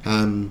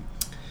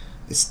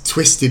 It's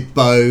twisted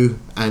bow,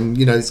 and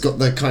it's got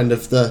the kind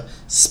of the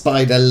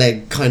spider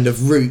leg kind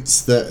of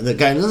roots that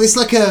go. It's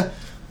like a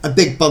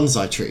big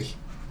bonsai tree.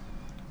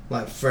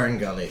 Like Fern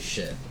Gully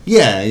shit.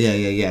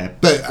 Yeah.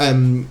 But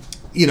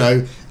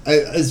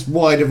as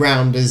wide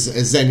around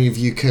as any of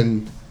you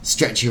can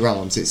stretch your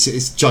arms. It's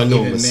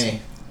ginormous. Even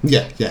me.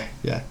 Yeah.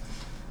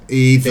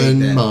 Even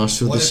Big then.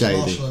 Marshall What the if Shady.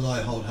 Marshall and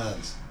I hold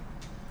hands?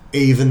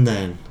 Even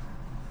then,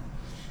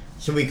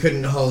 So we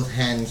couldn't hold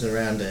hands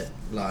around it,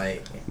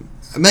 like.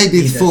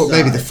 maybe the Either four.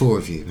 Maybe the side. four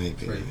of you.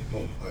 Maybe. 3,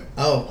 4, 5.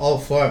 Oh, all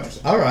four of us.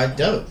 All right,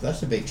 dope.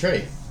 That's a big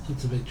tree.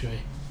 It's a big tree.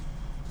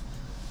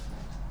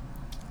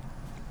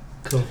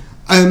 Cool.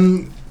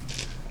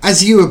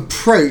 As you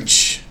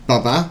approach,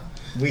 Bubba,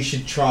 We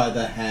should try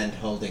the hand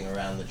holding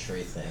around the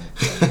tree thing.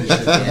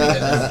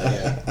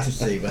 Yeah, to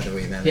see whether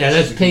we manage. Yeah,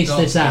 let's we can piece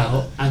dance this out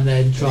together. and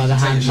then try the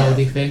hand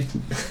holding thing.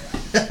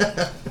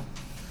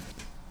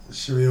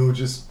 Should we all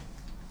just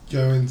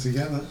go in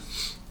together?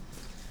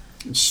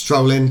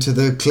 stroll into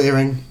the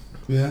clearing,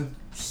 Yeah.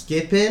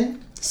 Skip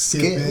in.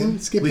 skipping,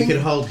 We could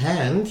hold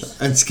hands.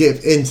 and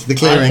skip into the I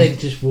clearing. think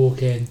just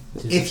walk in.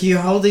 Just- If you're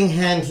holding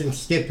hands and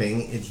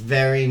skipping, it's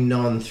very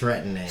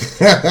non-threatening.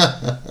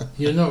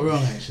 You're not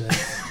wrong, actually.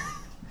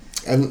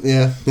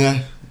 Yeah.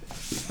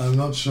 I'm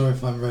not sure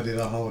if I'm ready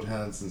to hold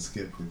hands and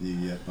skip with you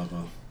yet,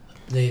 Bubba.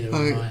 Neither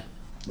am I.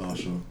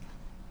 Marshall.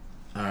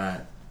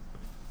 Alright.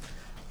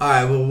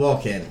 Alright, we'll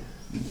walk in.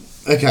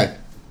 Okay.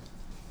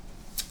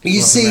 You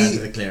Walk around to see,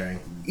 the clearing.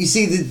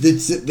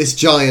 this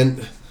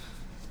giant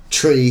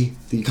tree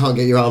that you can't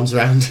get your arms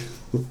around.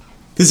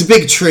 There's a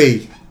big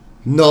tree,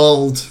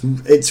 gnarled,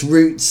 its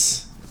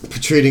roots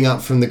protruding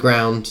up from the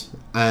ground.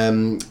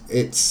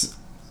 Its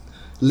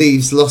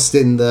leaves lost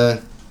in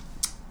the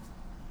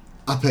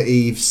upper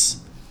eaves.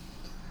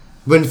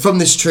 When from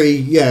this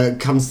tree,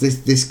 comes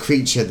this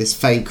creature, this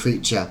fey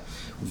creature,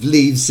 with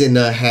leaves in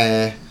her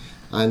hair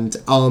and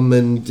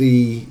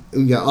almond-shaped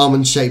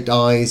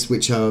eyes,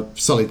 which are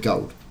solid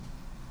gold.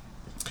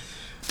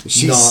 Not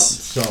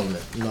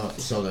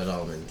solid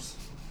almonds.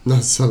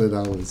 Not solid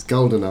almonds,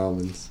 golden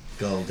almonds.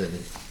 Golden.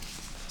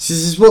 She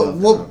says,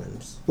 golden "What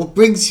almonds.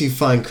 brings you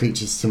fine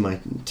creatures to my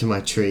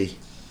tree?"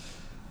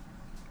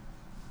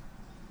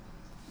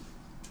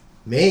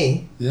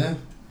 Me? Yeah,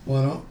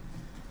 why not?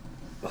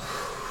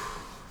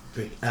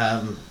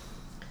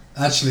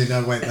 Actually,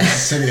 no, wait,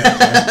 that's silly.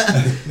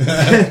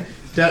 Actually.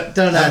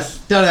 Don't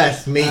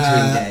ask me to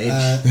engage.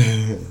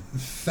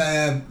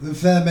 The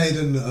fair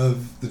maiden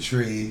of the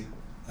tree.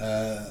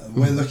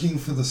 We're looking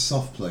for the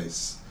soft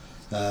place.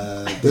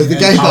 The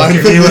game bar.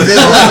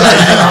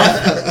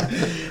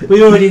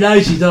 We already know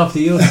she's after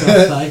your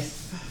stuff,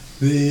 place.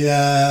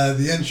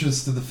 The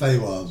entrance to the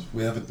Feywild.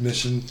 We have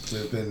admission.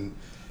 We've been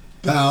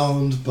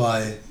bound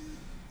by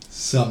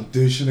some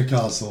douche in a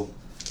castle.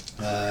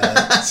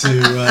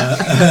 to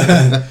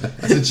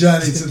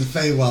journey to the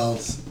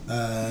Feywild,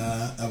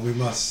 and we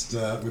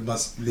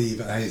must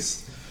leave at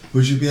haste.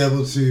 Would you be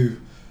able to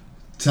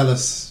show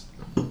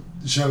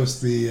us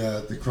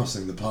the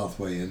crossing, the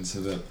pathway into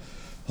the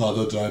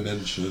other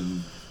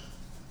dimension?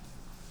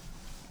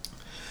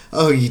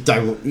 Oh, you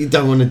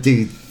don't want to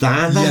do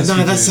that? Yes, No,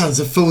 we that do. sounds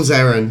a fool's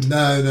errand.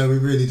 No, we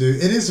really do.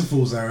 It is a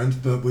fool's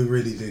errand, but we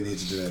really do need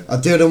to do it.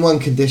 I'll do it on one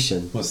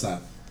condition. What's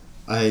that?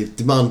 I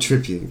demand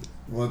tribute.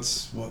 What?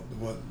 Do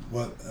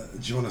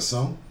you want a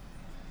song?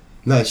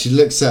 No, she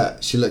looks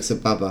at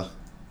Bubba.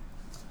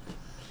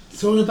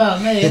 It's all about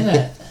me, isn't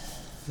it?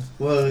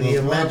 Well,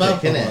 you're what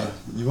magic, about innit?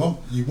 You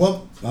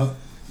want?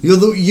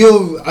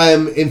 You're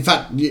in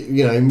fact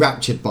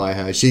enraptured by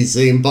her. She's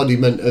the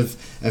embodiment of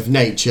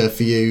nature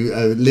for you,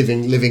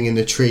 living in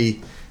a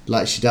tree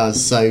like she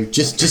does. So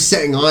just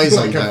setting eyes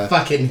on Like her. a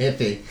fucking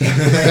hippie.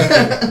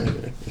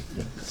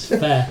 It's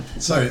fair.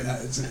 Sorry.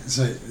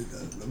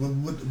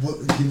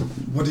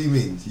 What do you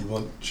mean? You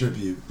want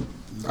tribute?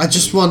 I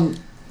just want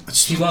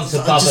She wants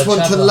a I just Bubba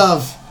want to Chubba.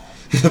 love.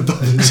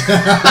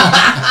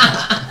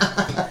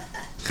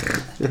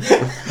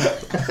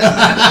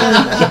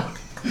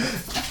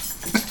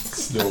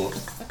 Snort.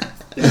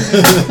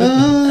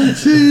 Oh,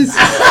 jeez.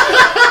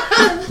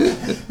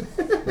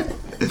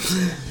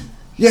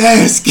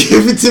 Yes,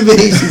 give it to me,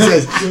 she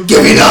says.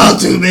 Give it all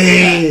to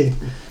me.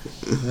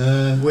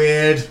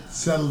 Weird.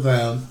 Settle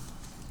down.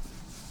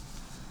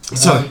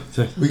 Sorry.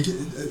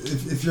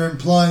 If you're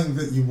implying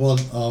that you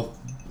want our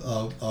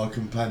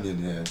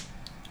companion here,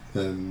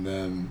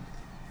 then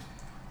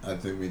I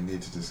think we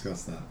need to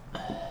discuss that.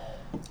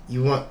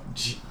 You want,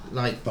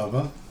 like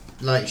Bubba,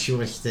 she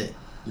wants to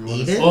you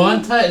want eat to it? Well,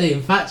 I'm totally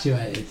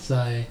infatuated,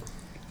 so...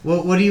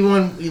 What do you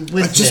want with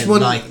I just him?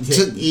 want like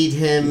to eat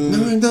him?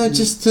 No,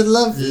 just to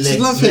love lick,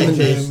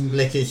 him.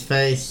 lick his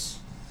face.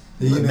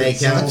 The units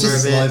Make out of for a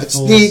his bit. I life just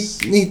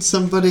force. need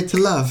somebody to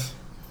love.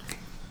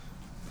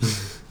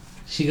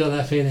 She got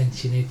that feeling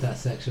she needs that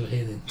sexual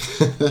healing.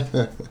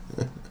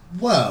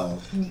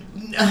 Well,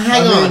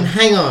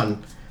 Hang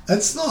on.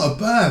 it's not a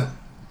bad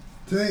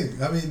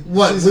thing. I mean,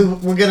 What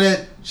we're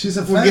gonna? she's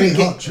a we're fairly gonna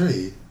get- hot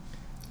tree.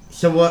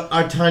 So what?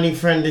 Our tiny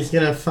friend is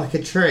gonna fuck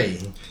a tree.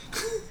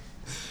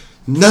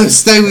 No,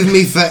 stay with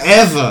me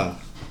forever.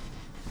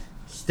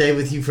 Stay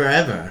with you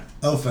forever.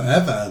 Oh,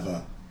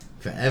 forever.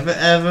 Forever,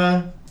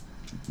 ever.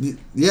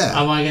 Yeah,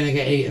 Am I going to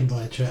get eaten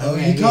by a tree? I'm Oh,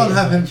 gonna you get can't eaten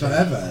have by a him tree.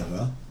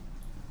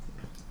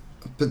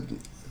 forever.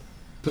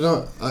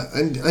 but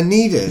I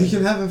need You it.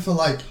 can have him for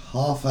like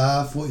half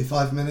hour,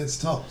 45 minutes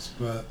tops.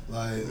 But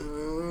like,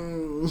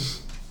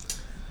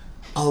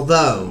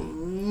 Although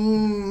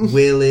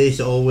Will is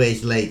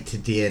always late to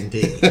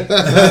D&D.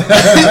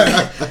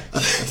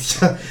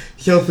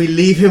 So if we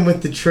leave him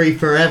with the tree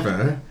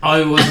forever,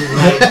 I wasn't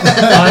late.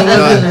 I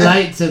wasn't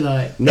late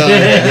tonight. No.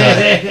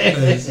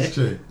 this is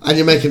true. And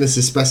you're making us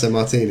espresso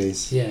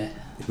martinis. Yeah.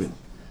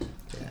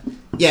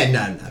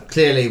 no.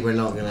 Clearly we're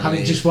not gonna. Having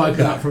leave. just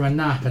woken up from a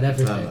nap and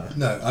everything. Bubba.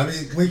 No, I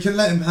mean we can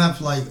let him have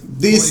like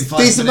These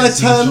 45 are my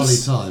minutes of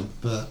terms. jolly time,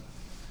 but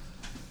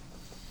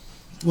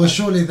well,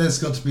 surely there's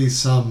got to be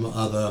some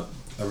other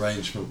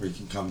arrangement we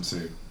can come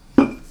to.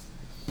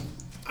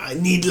 I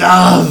need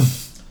love.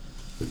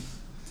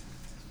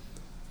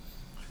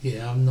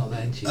 Yeah, I'm not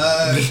that into you.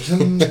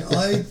 Can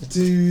I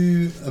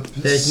do a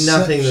perception There's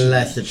nothing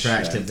less check?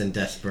 attractive than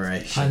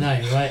desperation. I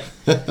know, right?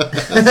 So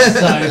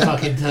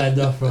fucking turned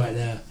off right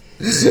now.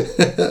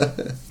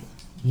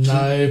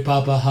 No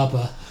Bubba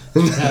Hubba.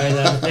 Going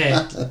on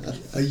here.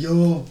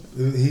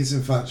 He's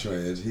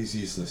infatuated. He's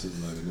useless at the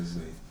moment,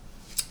 isn't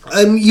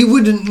he? You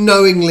wouldn't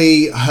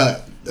knowingly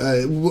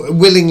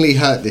willingly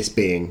hurt this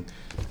being,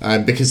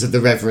 because of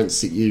the reverence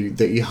that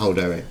you hold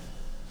her in.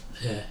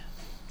 Yeah.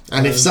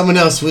 And if someone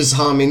else was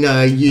harming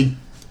her, you'd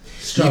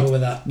Struggle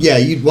with that.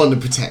 want to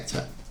protect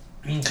her.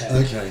 Okay.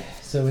 Okay.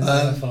 So we're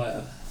not a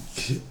fighter.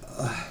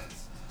 I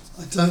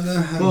don't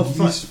know how Well,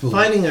 useful.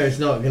 finding her is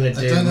not going to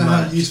I do don't know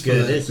how much useful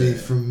good, it'd is be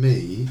it? from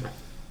me,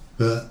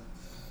 but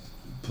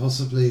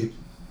possibly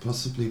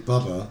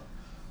Bubba,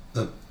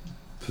 a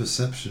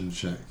perception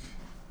check.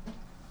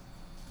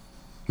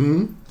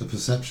 Hmm? The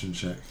perception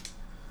check.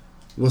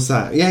 What's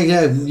that? Yeah.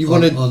 You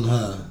want to? on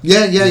her?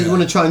 Yeah. Yeah. You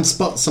want to try and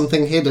spot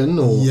something hidden,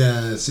 or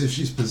Yeah, see if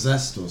she's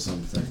possessed or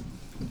something,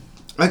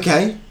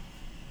 okay.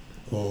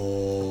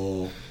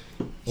 or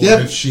Yep.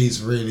 if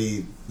she's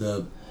really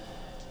the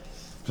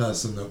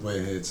person that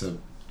we're here to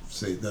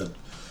see, the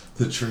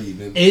tree.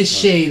 Is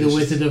she the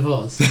Wizard of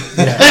Oz? You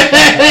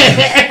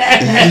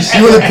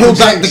want to pull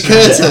back the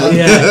curtain?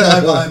 Yeah.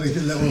 Behind a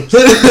little, For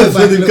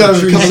the couple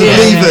of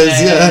levers,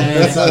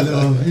 That's our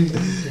little.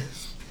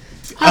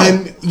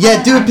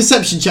 do a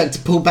perception check to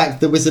pull back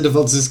the Wizard of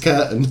Oz's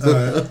curtain.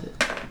 Alright.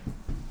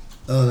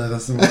 Oh no,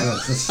 that's the wrong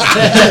dice.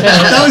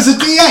 That was a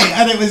D8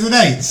 and it was an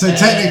 8, so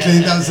technically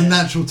that was a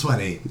natural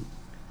 20.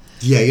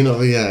 Yeah, you're not.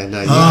 Yeah,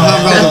 no, you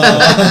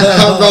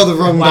can't roll the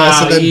wrong Wow,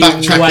 dice and then you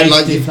backtrack like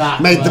wasted you've that,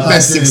 made the bro.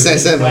 best I did.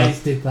 success ever.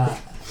 Wasted that.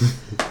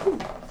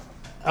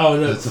 Oh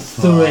look, That's a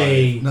 5.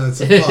 3. No, it's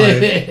a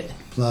 5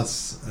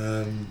 plus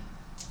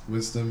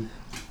wisdom,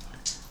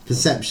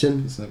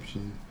 Perception.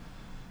 perception.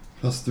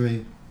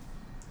 +3.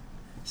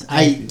 It's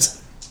 8.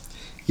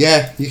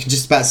 Yeah, you can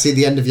just about see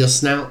the end of your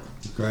snout.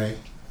 Great.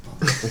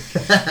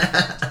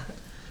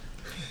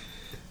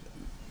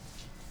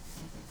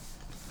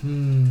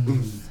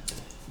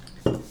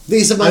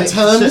 These are my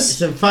terms.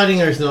 So fighting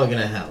her is not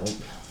going to help.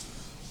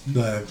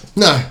 No.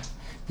 No,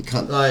 you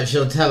can't. Like,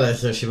 she'll tell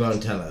us or she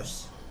won't tell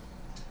us.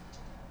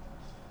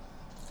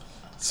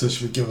 So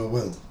should we give her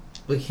will?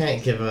 We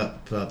can't give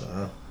up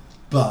Bubba.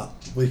 But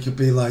we could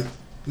be like,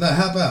 no,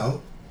 how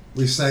about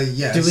we say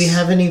yes. Do we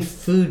have any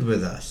food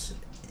with us?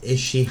 Is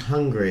she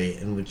hungry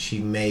and would she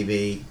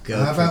maybe go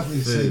How for about we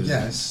say food?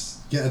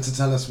 yes, get her to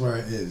tell us where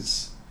it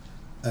is,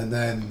 and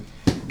then...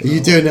 Are you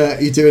doing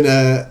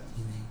a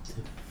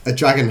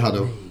dragon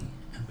huddle?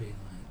 And being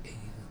like,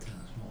 either tell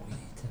us what we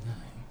need to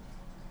know,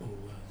 or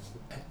we'll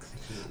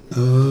execute.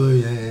 Oh,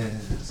 yeah.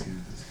 That's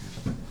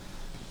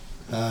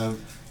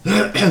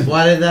good.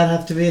 Why did that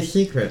have to be a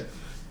secret?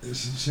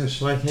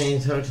 Shush. Why can't you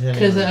talk to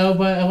Because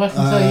anyone? I can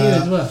tell you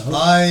as well.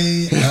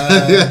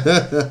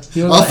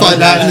 You're I'll like-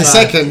 find out in a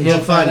second. We'll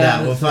find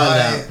out. We'll find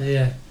out.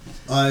 Yeah.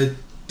 I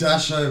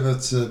dash over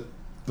to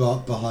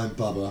behind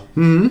Bubba,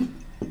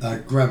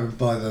 grab him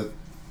by the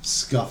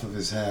scuff of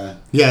his hair,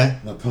 Yeah,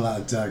 and I pull out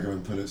a dagger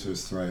and put it to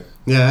his throat.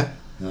 yeah.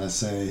 And I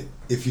say,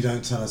 if you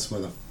don't tell us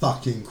where the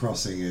fucking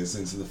crossing is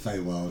into the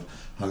Feywild,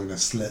 I'm going to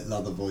slit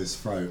Leatherboy's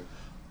throat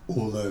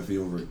all over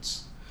your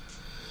roots.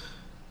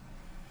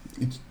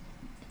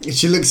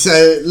 She looks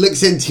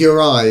into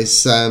your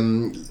eyes,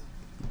 and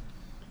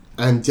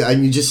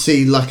you just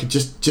see like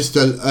just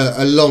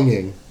a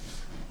longing.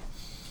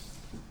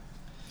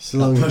 It's a I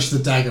longing. push the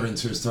dagger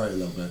into his throat a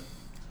little bit.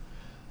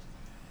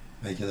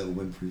 Make a little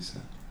whimpery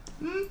sound.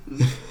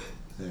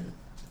 There.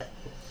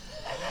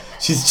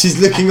 She's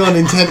looking on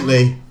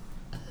intently.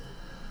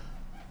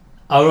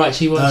 Oh right,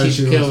 she wants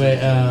you to kill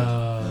it.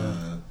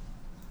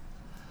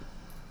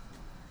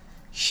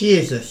 She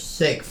is a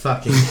sick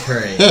fucking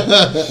tree.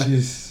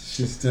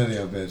 She's dirty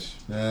old bitch.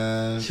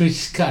 Should we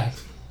just go?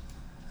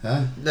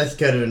 Huh? Let's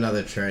go to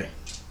another tree.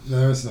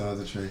 No, it's no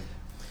other tree.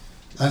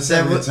 I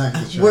said we attack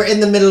the tree. We're in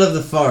the middle of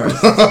the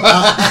forest.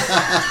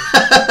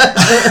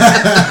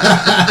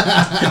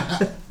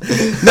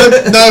 No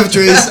other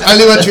trees.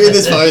 Only one tree in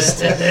this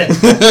forest.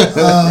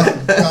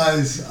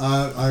 Guys,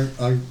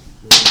 I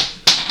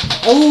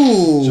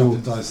Oh.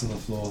 jumping dice on the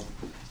floor.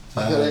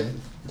 Do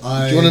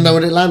you want to know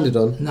what it landed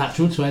on?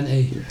 Natural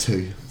 20.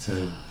 2.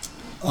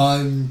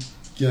 I'm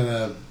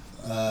gonna.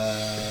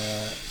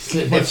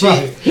 Slit my If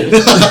throat.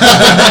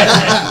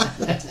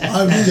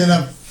 I'm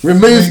gonna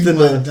Remove fling the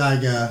my knife.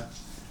 dagger.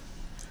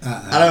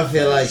 At her. I don't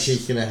feel like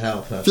she's gonna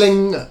help her.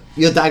 Fling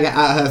your dagger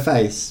at her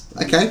face.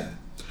 Okay.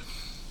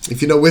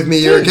 If you're not with me,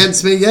 you're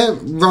against me. Yeah.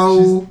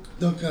 Roll.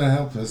 Not gonna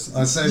help us.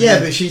 I say. Yeah,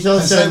 we- but she's I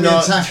also say we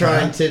not attack her,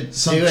 trying to do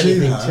subdue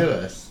anything her,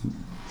 to us.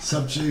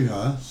 Subdue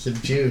her.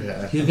 Subdue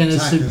her. You're going to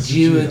Attack her,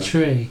 subdue a subdue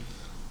tree.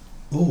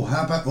 Oh,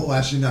 how about? Oh,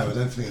 actually, no. I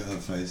don't think at her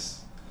face.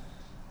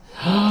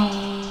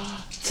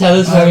 Tell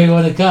us where you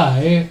want to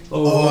go,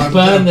 or Oh, I'm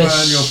burn gonna the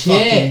burn your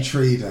fucking shit.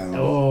 tree down.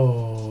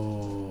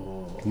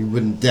 Oh. You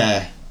wouldn't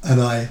dare. And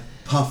I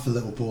puff a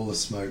little ball of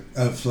smoke,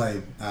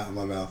 flame out of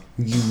my mouth.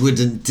 You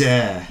wouldn't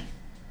dare.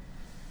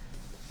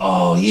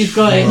 Oh, you've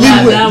got it.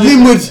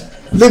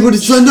 Linwood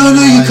is like, no,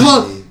 you Tiny.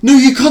 can't. No,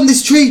 you can't.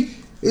 This tree.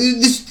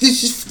 This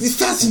is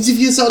thousands of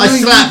years old. I No, you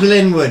slap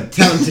Linwood.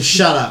 Tell him to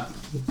shut up.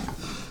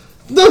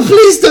 No,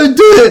 please don't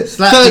do it.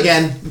 Slapped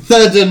again.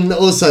 Thurden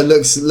also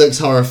looks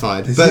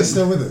horrified. Is but he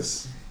still with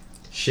us?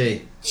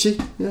 She.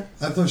 yeah.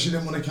 I thought she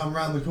didn't want to come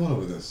round the corner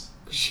with us.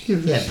 Yeah,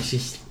 but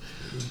she's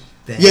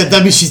there. Yeah,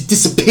 that means she's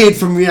disappeared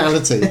from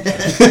reality. Oh, no,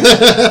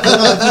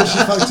 I thought she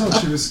fucked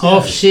off. She was scared.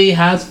 Off she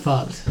has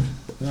fucked.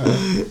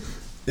 Right.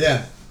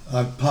 Yeah,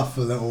 I puff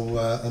a little,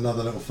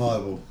 another little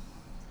fireball.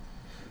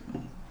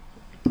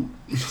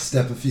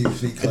 Step a few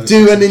feet closer.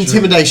 Do to an the tree.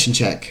 intimidation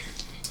check.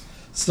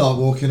 Start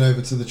walking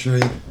over to the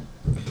tree,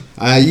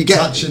 You get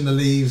touching the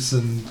leaves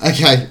and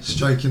okay.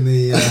 stroking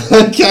the.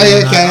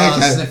 Okay.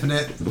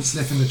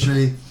 Sniffing the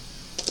tree.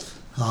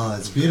 Oh,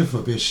 it's beautiful.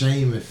 It'd be a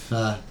shame if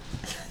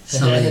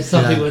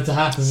Something were to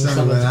happen. something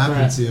Something would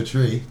happen to to your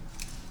tree.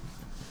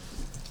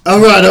 All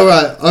right.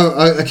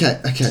 Oh,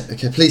 okay.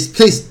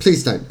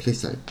 Please don't.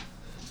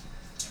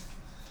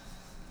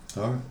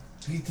 All right.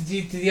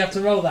 Did you have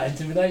to roll that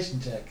intimidation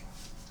check?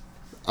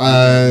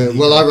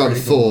 Well, I rolled a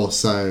 4,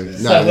 so no.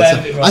 So, right,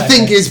 I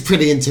think okay. it's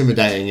pretty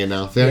intimidating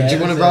enough. Yeah, Do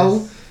you want it to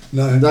roll?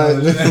 No. No.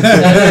 We're good with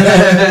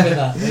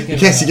that. In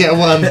case you get a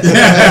 1.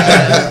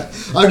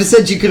 I would have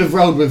said you could have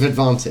rolled with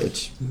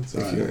advantage. It's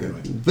all right,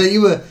 anyway. But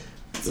you were.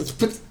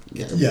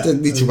 Yeah.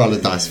 Don't need to roll a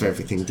Yeah, dice for yeah.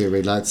 everything, do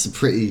we? Like, it's a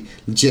pretty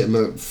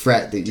legitimate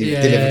threat that you've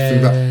Yeah, delivered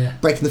through yeah.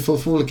 breaking the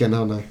fourth wall again.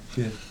 Oh no.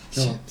 Yeah.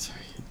 Go on. Sorry.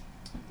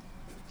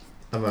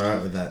 I'm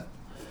alright with that.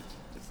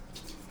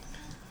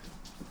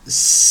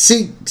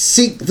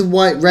 Seek the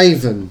white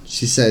raven,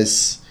 she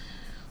says.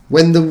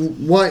 When the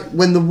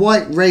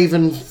white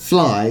raven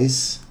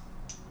flies,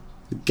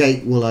 the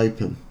gate will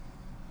open.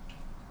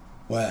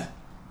 Where?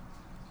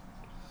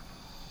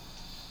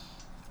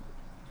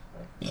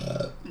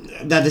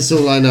 That is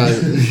all I know.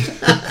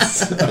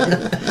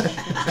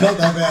 Cut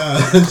that bit out.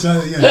 Try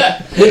it again.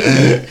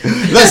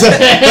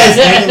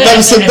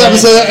 that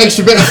was an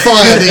extra bit of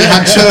fire that you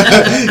had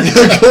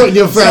caught in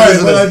your throat. Sorry,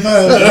 Isn't when it?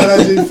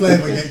 I do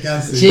flame, I get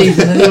gassy.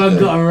 Jesus, anyone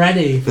got them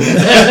ready?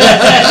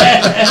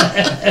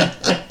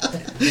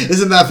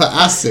 Isn't that for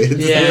acid?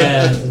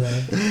 Yeah.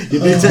 You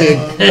need to.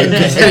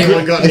 Has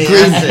anyone got any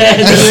Green- acid?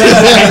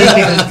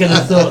 Anything that's going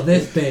to sort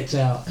this bitch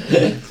out.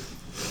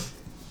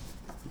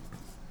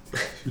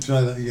 We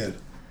try that again.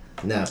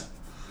 No.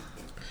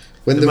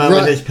 When The the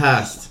moment right, is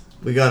past.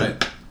 We got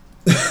it.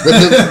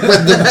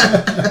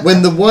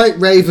 when the white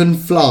raven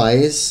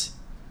flies,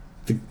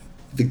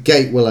 the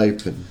gate will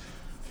open.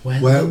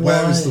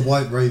 Where is the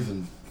white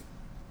raven?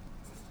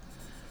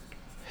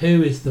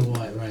 Who is the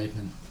white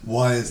raven?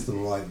 Why is the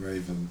white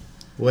raven?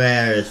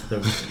 Where is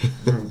the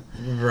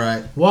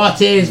right?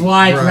 What is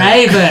white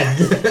Right. raven?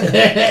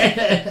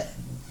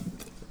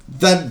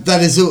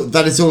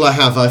 That is all I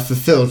have. I've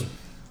fulfilled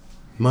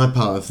my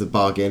part of the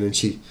bargain, and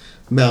she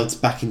melts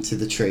back into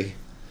the tree.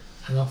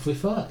 And off we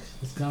fuck.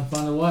 Let's go and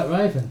find the white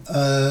raven.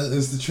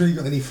 Has the tree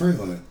got any fruit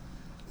on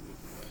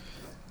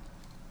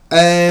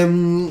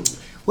it?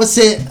 What's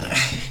it?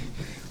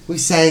 We're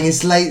saying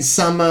it's late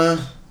summer.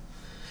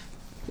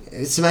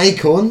 Some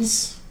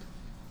acorns.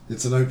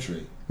 It's an oak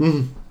tree.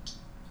 Mm.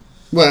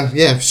 Well,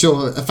 yeah,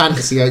 sure, a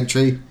fantasy oak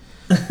tree.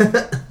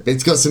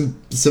 It's got some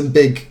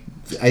big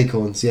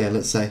acorns. Yeah,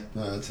 let's say.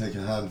 Take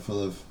a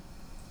handful of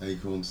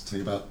acorns.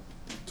 Take about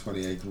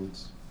 20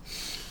 acorns.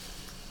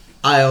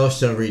 I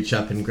also reach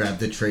up and grab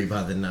the tree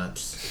by the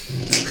nuts.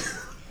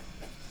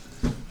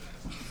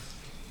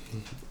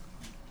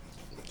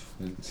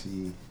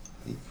 20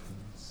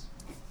 acorns.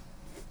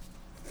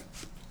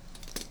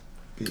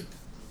 Big.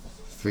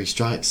 3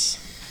 strikes.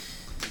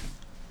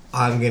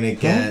 I'm gonna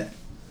get.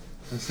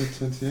 I said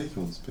 20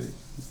 acorns. Big.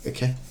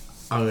 Okay.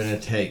 I'm gonna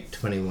take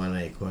 21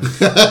 acorns.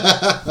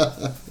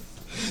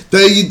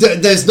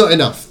 There's not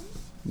enough.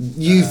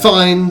 You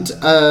find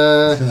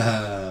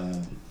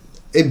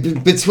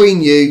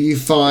between you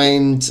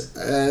find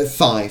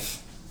 5.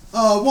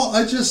 Oh, what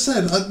I just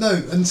said.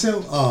 No,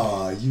 until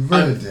you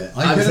ruined it.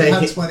 I could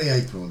have had 20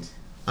 acorns.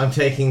 I'm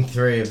taking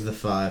 3 of the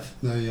 5.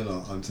 No, you're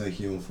not. I'm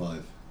taking all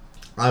 5.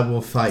 I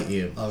will fight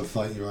you. I will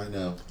fight you right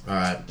now. All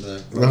right. No.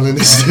 Roll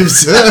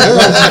initiatives.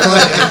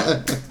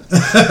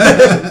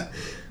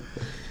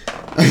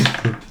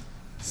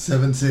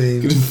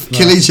 17.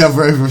 Kill each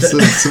other over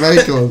some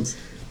acorns.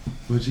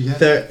 What'd you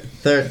get?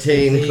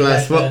 13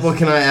 plus. What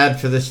can I add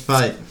for this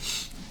fight?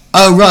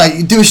 Oh right,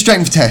 you do a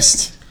strength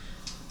test.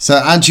 So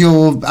add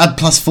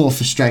 +4 for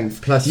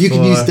strength. +4. You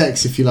can use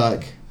Dex if you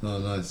like. Oh,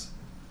 nice.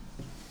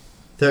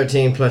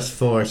 13 plus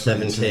 4,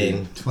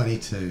 17.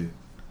 22.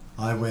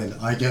 I win.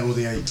 I get all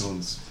the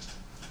acorns.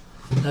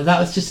 No, that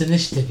was just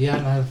initiative. You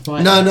don't know how to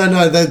fight. No,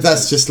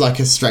 that's just like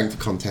a strength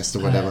contest or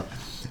whatever.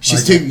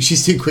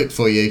 She's too quick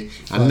for you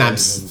and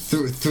nabs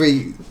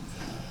three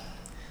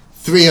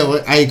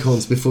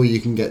acorns before you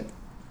can get.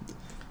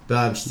 But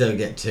I still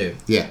get 2.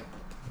 Yeah.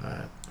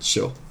 Alright.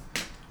 Sure.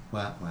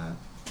 Wow.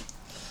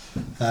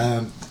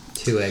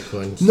 2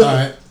 acorns. No.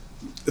 Alright.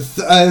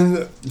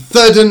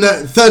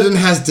 Thurden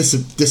has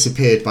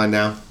disappeared by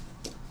now.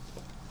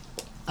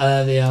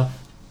 There they are.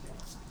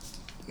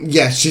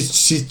 Yeah, she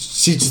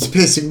just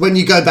appears. When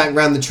you go back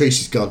round the tree,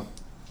 she's gone.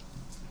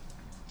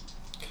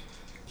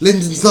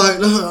 Lyndon's like,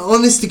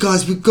 honestly,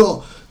 guys, we've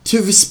got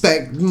to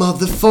respect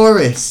Mother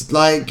Forest.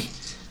 Like,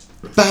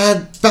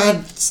 bad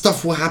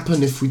stuff will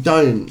happen if we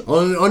don't.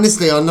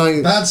 Honestly, I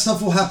know. Bad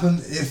stuff will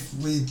happen if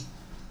we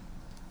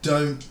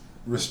don't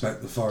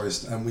respect the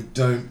forest and we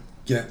don't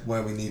get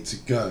where we need to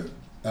go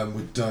and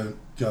we don't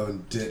go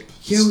and dip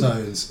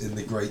stones in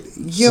the great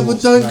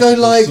Don't go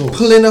like source.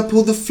 pulling up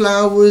all the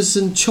flowers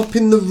and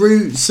chopping the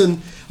roots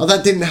and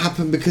that didn't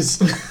happen because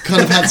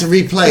kind of had to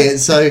replay it,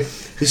 so it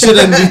should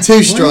only be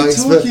 2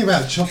 strikes. What are you talking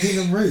about? Chopping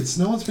the roots?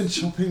 No one's been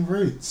chopping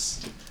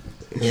roots.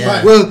 Yeah.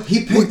 Right. Well,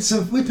 we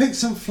picked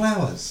some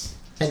flowers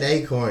And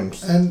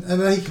acorns. and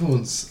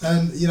acorns,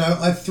 and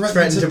I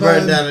threatened to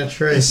burn down a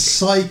tree. a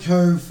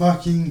psycho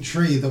fucking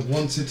tree that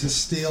wanted to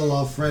steal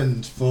our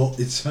friend for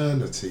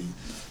eternity.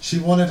 She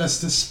wanted us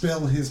to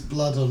spill his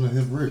blood on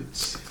her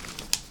roots.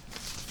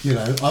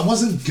 I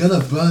wasn't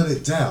gonna burn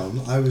it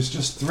down. I was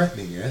just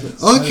threatening it.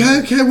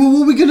 Okay. Well,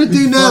 what are we gonna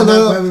do now? Find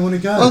out where we want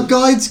to go. Our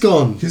guide's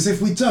gone. Because if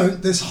we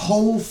don't, this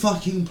whole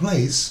fucking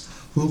place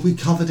will be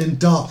covered in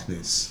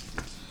darkness.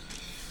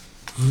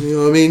 I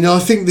mean, I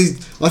think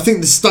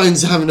the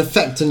stones have an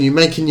effect on you,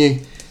 making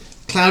you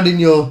clouding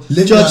your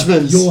Linda,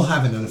 judgments. you're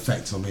having an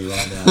effect on me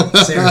right now.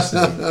 Seriously.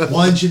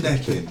 Wind your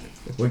neck in.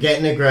 We're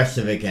getting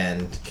aggressive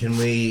again. Can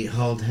we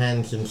hold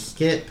hands and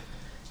skip?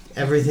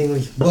 Everything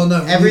was. Well,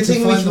 no,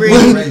 everything was the really.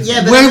 White Raven.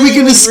 Yeah, but Where are we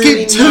everything going to was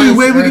really skip to? nice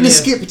Where are we going to earlier.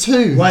 skip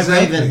to? White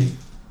Exactly. Raven.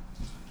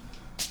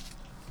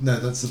 No,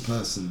 that's a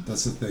person.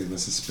 That's a thing.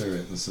 That's a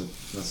spirit. That's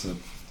a.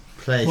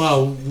 Place.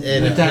 Well, we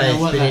in a don't know place.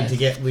 what We that need to is.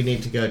 get. We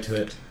need to go to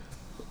it.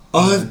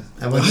 When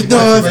the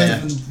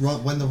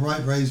Then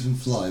White Raven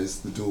flies,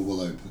 the door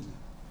will open.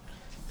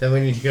 we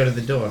need to go to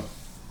the door.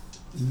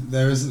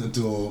 There isn't a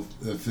door,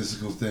 a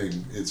physical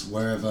thing. It's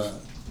wherever.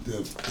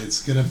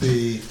 It's gonna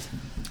be.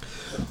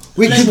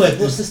 Linwood,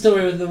 what's the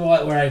story with the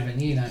White Raven?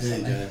 You know There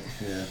you something. go.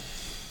 Yeah.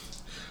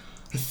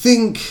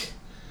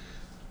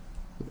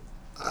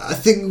 I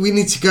think we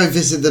need to go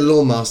visit the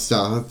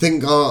Lawmaster. I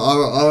think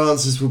our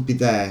answers will be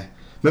there.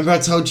 Remember I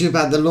told you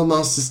about the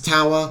Lawmaster's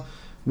tower,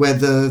 where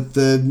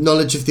the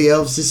knowledge of the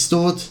elves is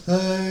stored?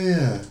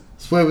 Yeah.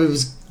 It's where we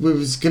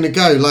was gonna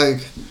go.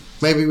 Like,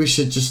 maybe we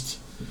should just.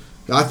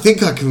 I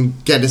think I can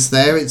get us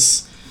there.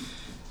 It's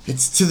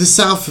to the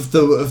south of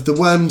the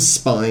Worm's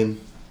Spine.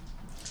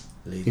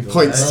 He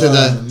points to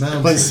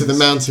the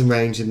mountain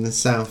range in the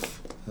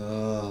south.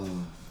 Oh.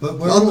 But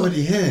we're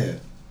already here.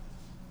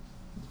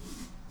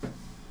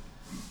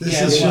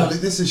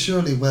 This is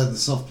surely where the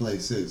soft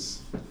place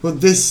is. Well,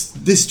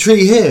 this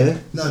tree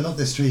here. No, not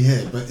this tree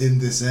here, but in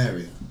this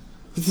area.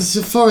 This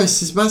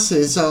forest is massive.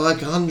 It's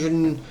like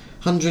 100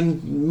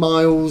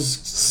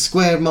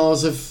 square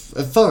miles of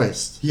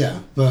forest.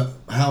 Yeah, but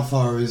how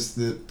far is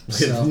the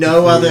south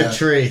No of the, other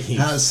trees.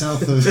 How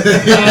south of No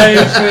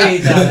tree,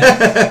 damn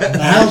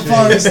it. how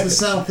far is the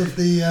south of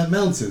the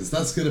mountains?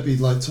 That's going to be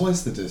like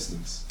twice the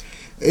distance.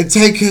 It'd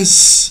take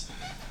us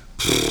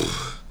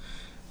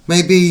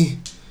maybe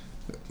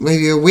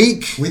a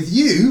week. With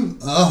you?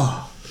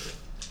 Oh.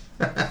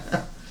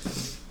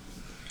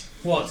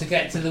 What, to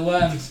get to the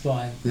Worm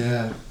Spine?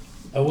 Yeah.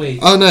 A week?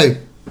 Oh no.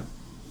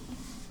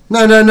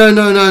 No.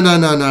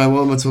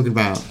 What am I talking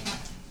about?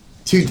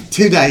 2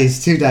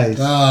 days. 2 days.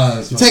 Ah,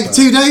 that's Take much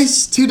 2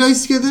 days. 2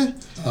 days together.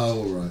 Oh,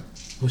 all right.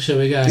 Well, shall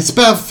we go? It's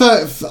about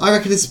 30, I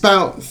reckon it's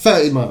about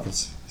 30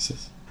 miles.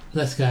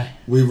 Let's go.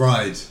 We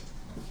ride.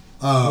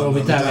 Oh, Well,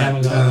 we don't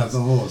have a have the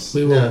horse.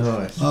 We will. No,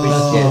 horse.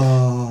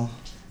 Oh.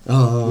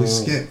 Oh. We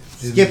skip.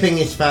 Skipping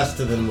is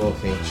faster than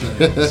walking.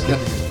 Skipping is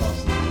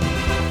faster.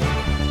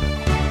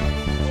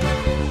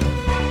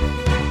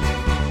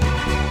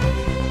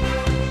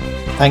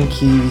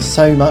 Thank you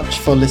so much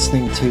for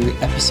listening to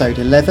episode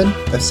 11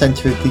 of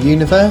Centre of the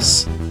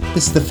Universe.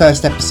 This is the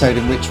first episode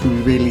in which we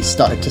really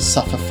started to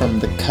suffer from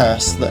the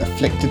curse that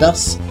afflicted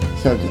us.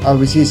 So I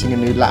was using a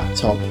new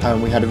laptop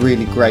and we had a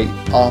really great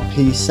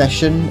RP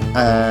session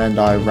and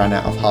I ran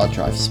out of hard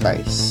drive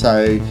space.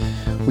 So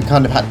we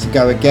kind of had to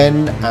go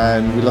again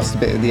and we lost a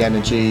bit of the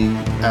energy,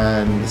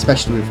 and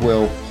especially with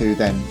Will, who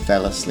then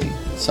fell asleep.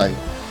 So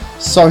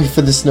sorry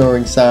for the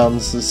snoring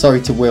sounds, and sorry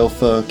to Will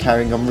for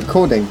carrying on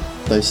recording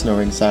those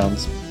snoring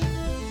sounds.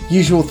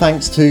 Usual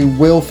thanks to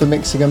Will for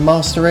mixing and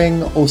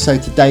mastering, also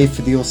to Dave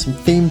for the awesome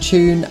theme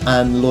tune,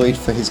 and Lloyd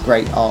for his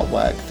great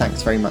artwork.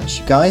 Thanks very much,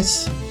 you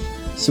guys.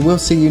 So we'll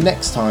see you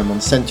next time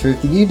on Centre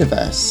of the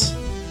Universe.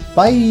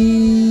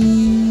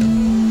 Bye!